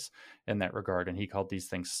rise in that regard. And he called these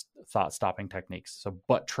things thought-stopping techniques. So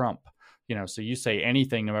Butt Trump, so you say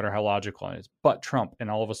anything, no matter how logical it is, but Trump, and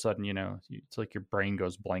all of a sudden, it's like your brain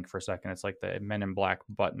goes blank for a second. It's like the Men in Black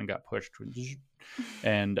button got pushed,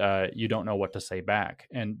 and you don't know what to say back.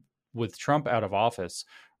 And with Trump out of office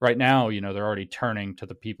right now, they're already turning to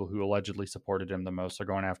the people who allegedly supported him the most. They're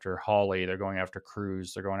going after Hawley, they're going after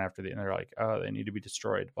Cruz, they're going after and they're like, oh, they need to be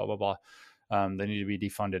destroyed, blah, blah, blah. They need to be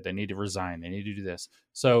defunded. They need to resign. They need to do this.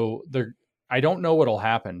 So I don't know what'll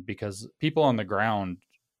happen because people on the ground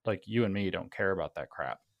like you and me don't care about that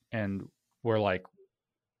crap. And we're like,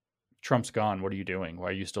 Trump's gone. What are you doing? Why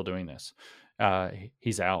are you still doing this?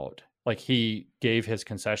 He's out. Like, he gave his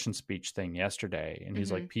concession speech thing yesterday, and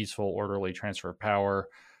he's like, peaceful, orderly transfer of power.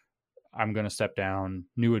 I'm going to step down,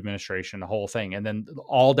 new administration, the whole thing. And then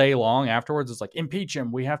all day long afterwards, it's like, impeach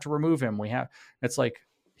him. We have to remove him. It's like,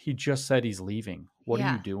 he just said he's leaving. What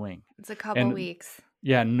are you doing? It's a couple weeks.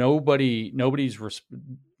 Yeah. Nobody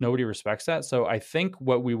respects that. So I think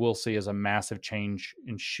what we will see is a massive change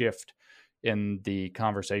and shift in the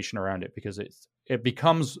conversation around it, because it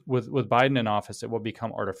becomes, with Biden in office, it will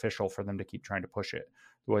become artificial for them to keep trying to push it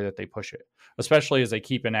the way that they push it, especially as they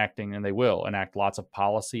keep enacting, and they will enact lots of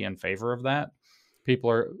policy in favor of that.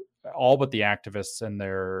 People are, all but the activists and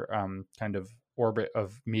their kind of orbit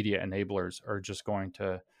of media enablers, are just going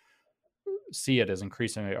to see it as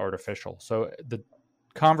increasingly artificial. So the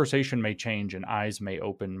conversation may change and eyes may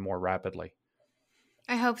open more rapidly.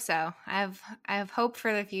 I hope so. I have hope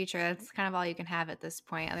for the future. That's kind of all you can have at this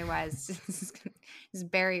point. Otherwise,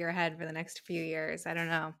 just bury your head for the next few years. I don't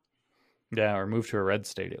know. Yeah, or move to a red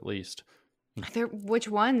state at least. Which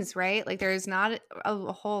ones, right? Like, there's not a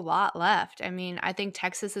whole lot left. I mean, I think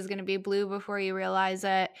Texas is going to be blue before you realize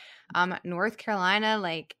it. North Carolina,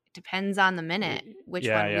 like, depends on the minute which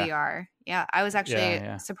one we are. Yeah, I was actually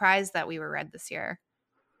surprised that we were red this year.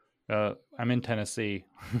 I'm in Tennessee.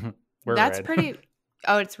 We're That's red. pretty.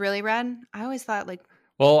 Oh, it's really red? I always thought, like...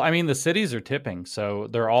 Well, I mean, the cities are tipping, so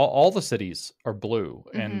they're all the cities are blue,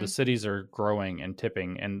 and the cities are growing and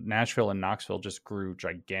tipping. And Nashville and Knoxville just grew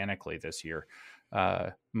gigantically this year,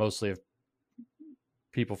 mostly of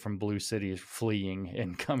people from blue cities fleeing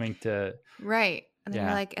and coming to right. And then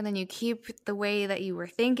you're like, and then you keep the way that you were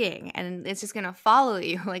thinking, and it's just gonna follow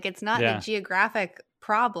you. Like, it's not the geographic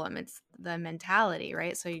problem; it's the mentality,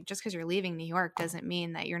 right? So just because you're leaving New York doesn't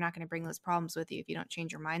mean that you're not going to bring those problems with you if you don't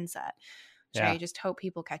change your mindset. So I just hope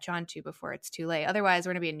people catch on to before it's too late. Otherwise, we're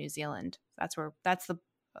going to be in New Zealand. That's the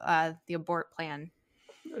abort plan.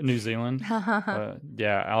 New Zealand?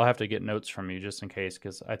 Yeah, I'll have to get notes from you just in case,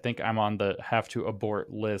 because I think I'm on the have to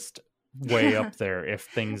abort list way up there if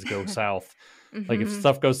things go south. Like, if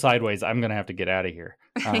stuff goes sideways, I'm going to have to get out of here.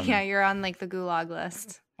 Yeah, you're on, like, the gulag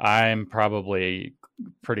list. I'm probably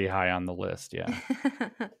pretty high on the list, yeah.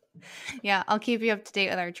 Yeah, I'll keep you up to date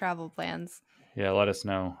with our travel plans. Yeah, let us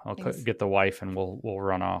know. I'll get the wife and we'll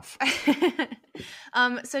run off.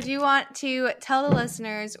 So do you want to tell the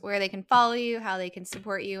listeners where they can follow you, how they can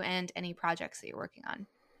support you, and any projects that you're working on?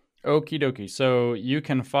 Okie dokie. So you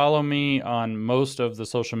can follow me on most of the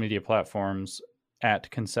social media platforms at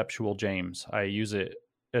Conceptual James. I use it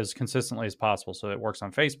as consistently as possible. So it works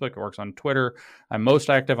on Facebook, it works on Twitter. I'm most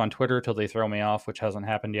active on Twitter till they throw me off, which hasn't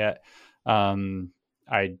happened yet.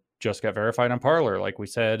 I just got verified on Parler, like we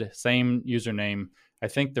said, same username. I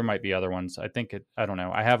think there might be other ones. I don't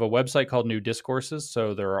know. I have a website called New Discourses.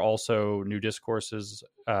 So there are also New Discourses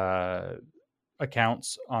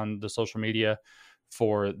accounts on the social media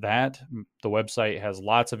for that. The website has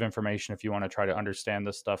lots of information if you want to try to understand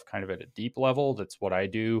this stuff kind of at a deep level. That's what I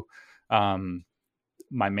do.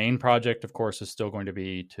 My main project, of course, is still going to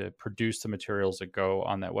be to produce the materials that go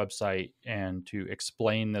on that website and to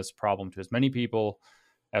explain this problem to as many people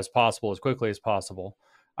as possible, as quickly as possible.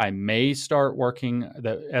 I may start working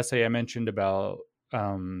the essay I mentioned about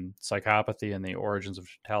psychopathy and the origins of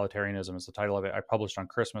totalitarianism is the title of it. I published on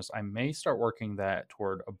Christmas. I may start working that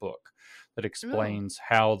toward a book that explains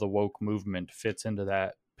how the woke movement fits into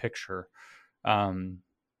that picture.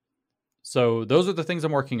 So those are the things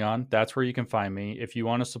I'm working on. That's where you can find me. If you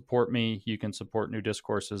want to support me, you can support New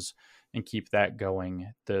Discourses and keep that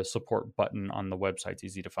going. The support button on the website's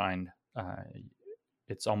easy to find.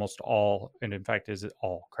 It's almost all, and in fact, is it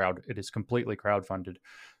all crowd? It is completely crowdfunded.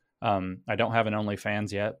 I don't have an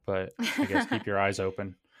OnlyFans yet, but I guess keep your eyes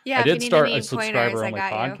open. Yeah, I did start a subscriber-only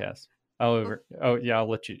podcast. Oh yeah, I'll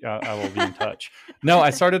let you. I will be in touch. No,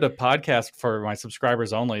 I started a podcast for my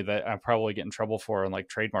subscribers only that I probably get in trouble for and like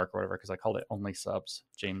trademark or whatever because I called it Only Subs,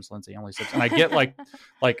 James Lindsay Only Subs, and I get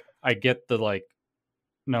I get the like.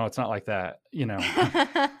 No, it's not like that. You know,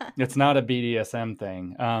 it's not a BDSM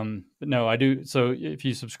thing. But no, I do. So if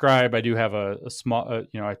you subscribe, I do have a small,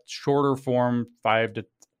 a shorter form, 5 to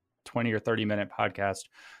 20 or 30 minute podcast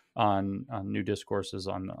on New Discourses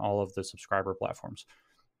on all of the subscriber platforms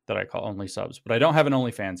that I call Only Subs. But I don't have an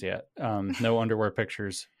OnlyFans yet. No underwear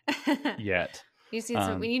pictures yet. You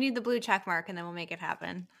need the blue check mark, and then we'll make it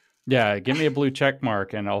happen. Yeah, give me a blue check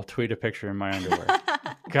mark, and I'll tweet a picture in my underwear.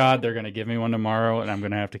 God, they're going to give me one tomorrow, and I'm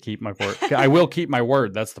going to have to keep my word. I will keep my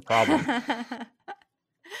word. That's the problem.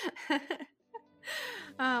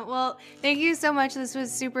 Well, thank you so much. This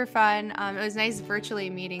was super fun. It was nice virtually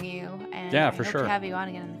meeting you. And Yeah, I for hope sure. to have you on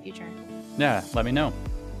again in the future. Yeah, let me know.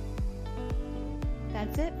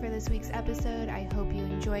 That's it for this week's episode. I hope you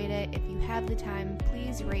enjoyed it. If you have the time,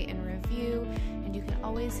 please rate and review. And you can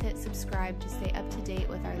always hit subscribe to stay up to date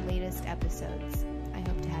with our latest episodes. I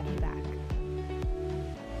hope to have you back.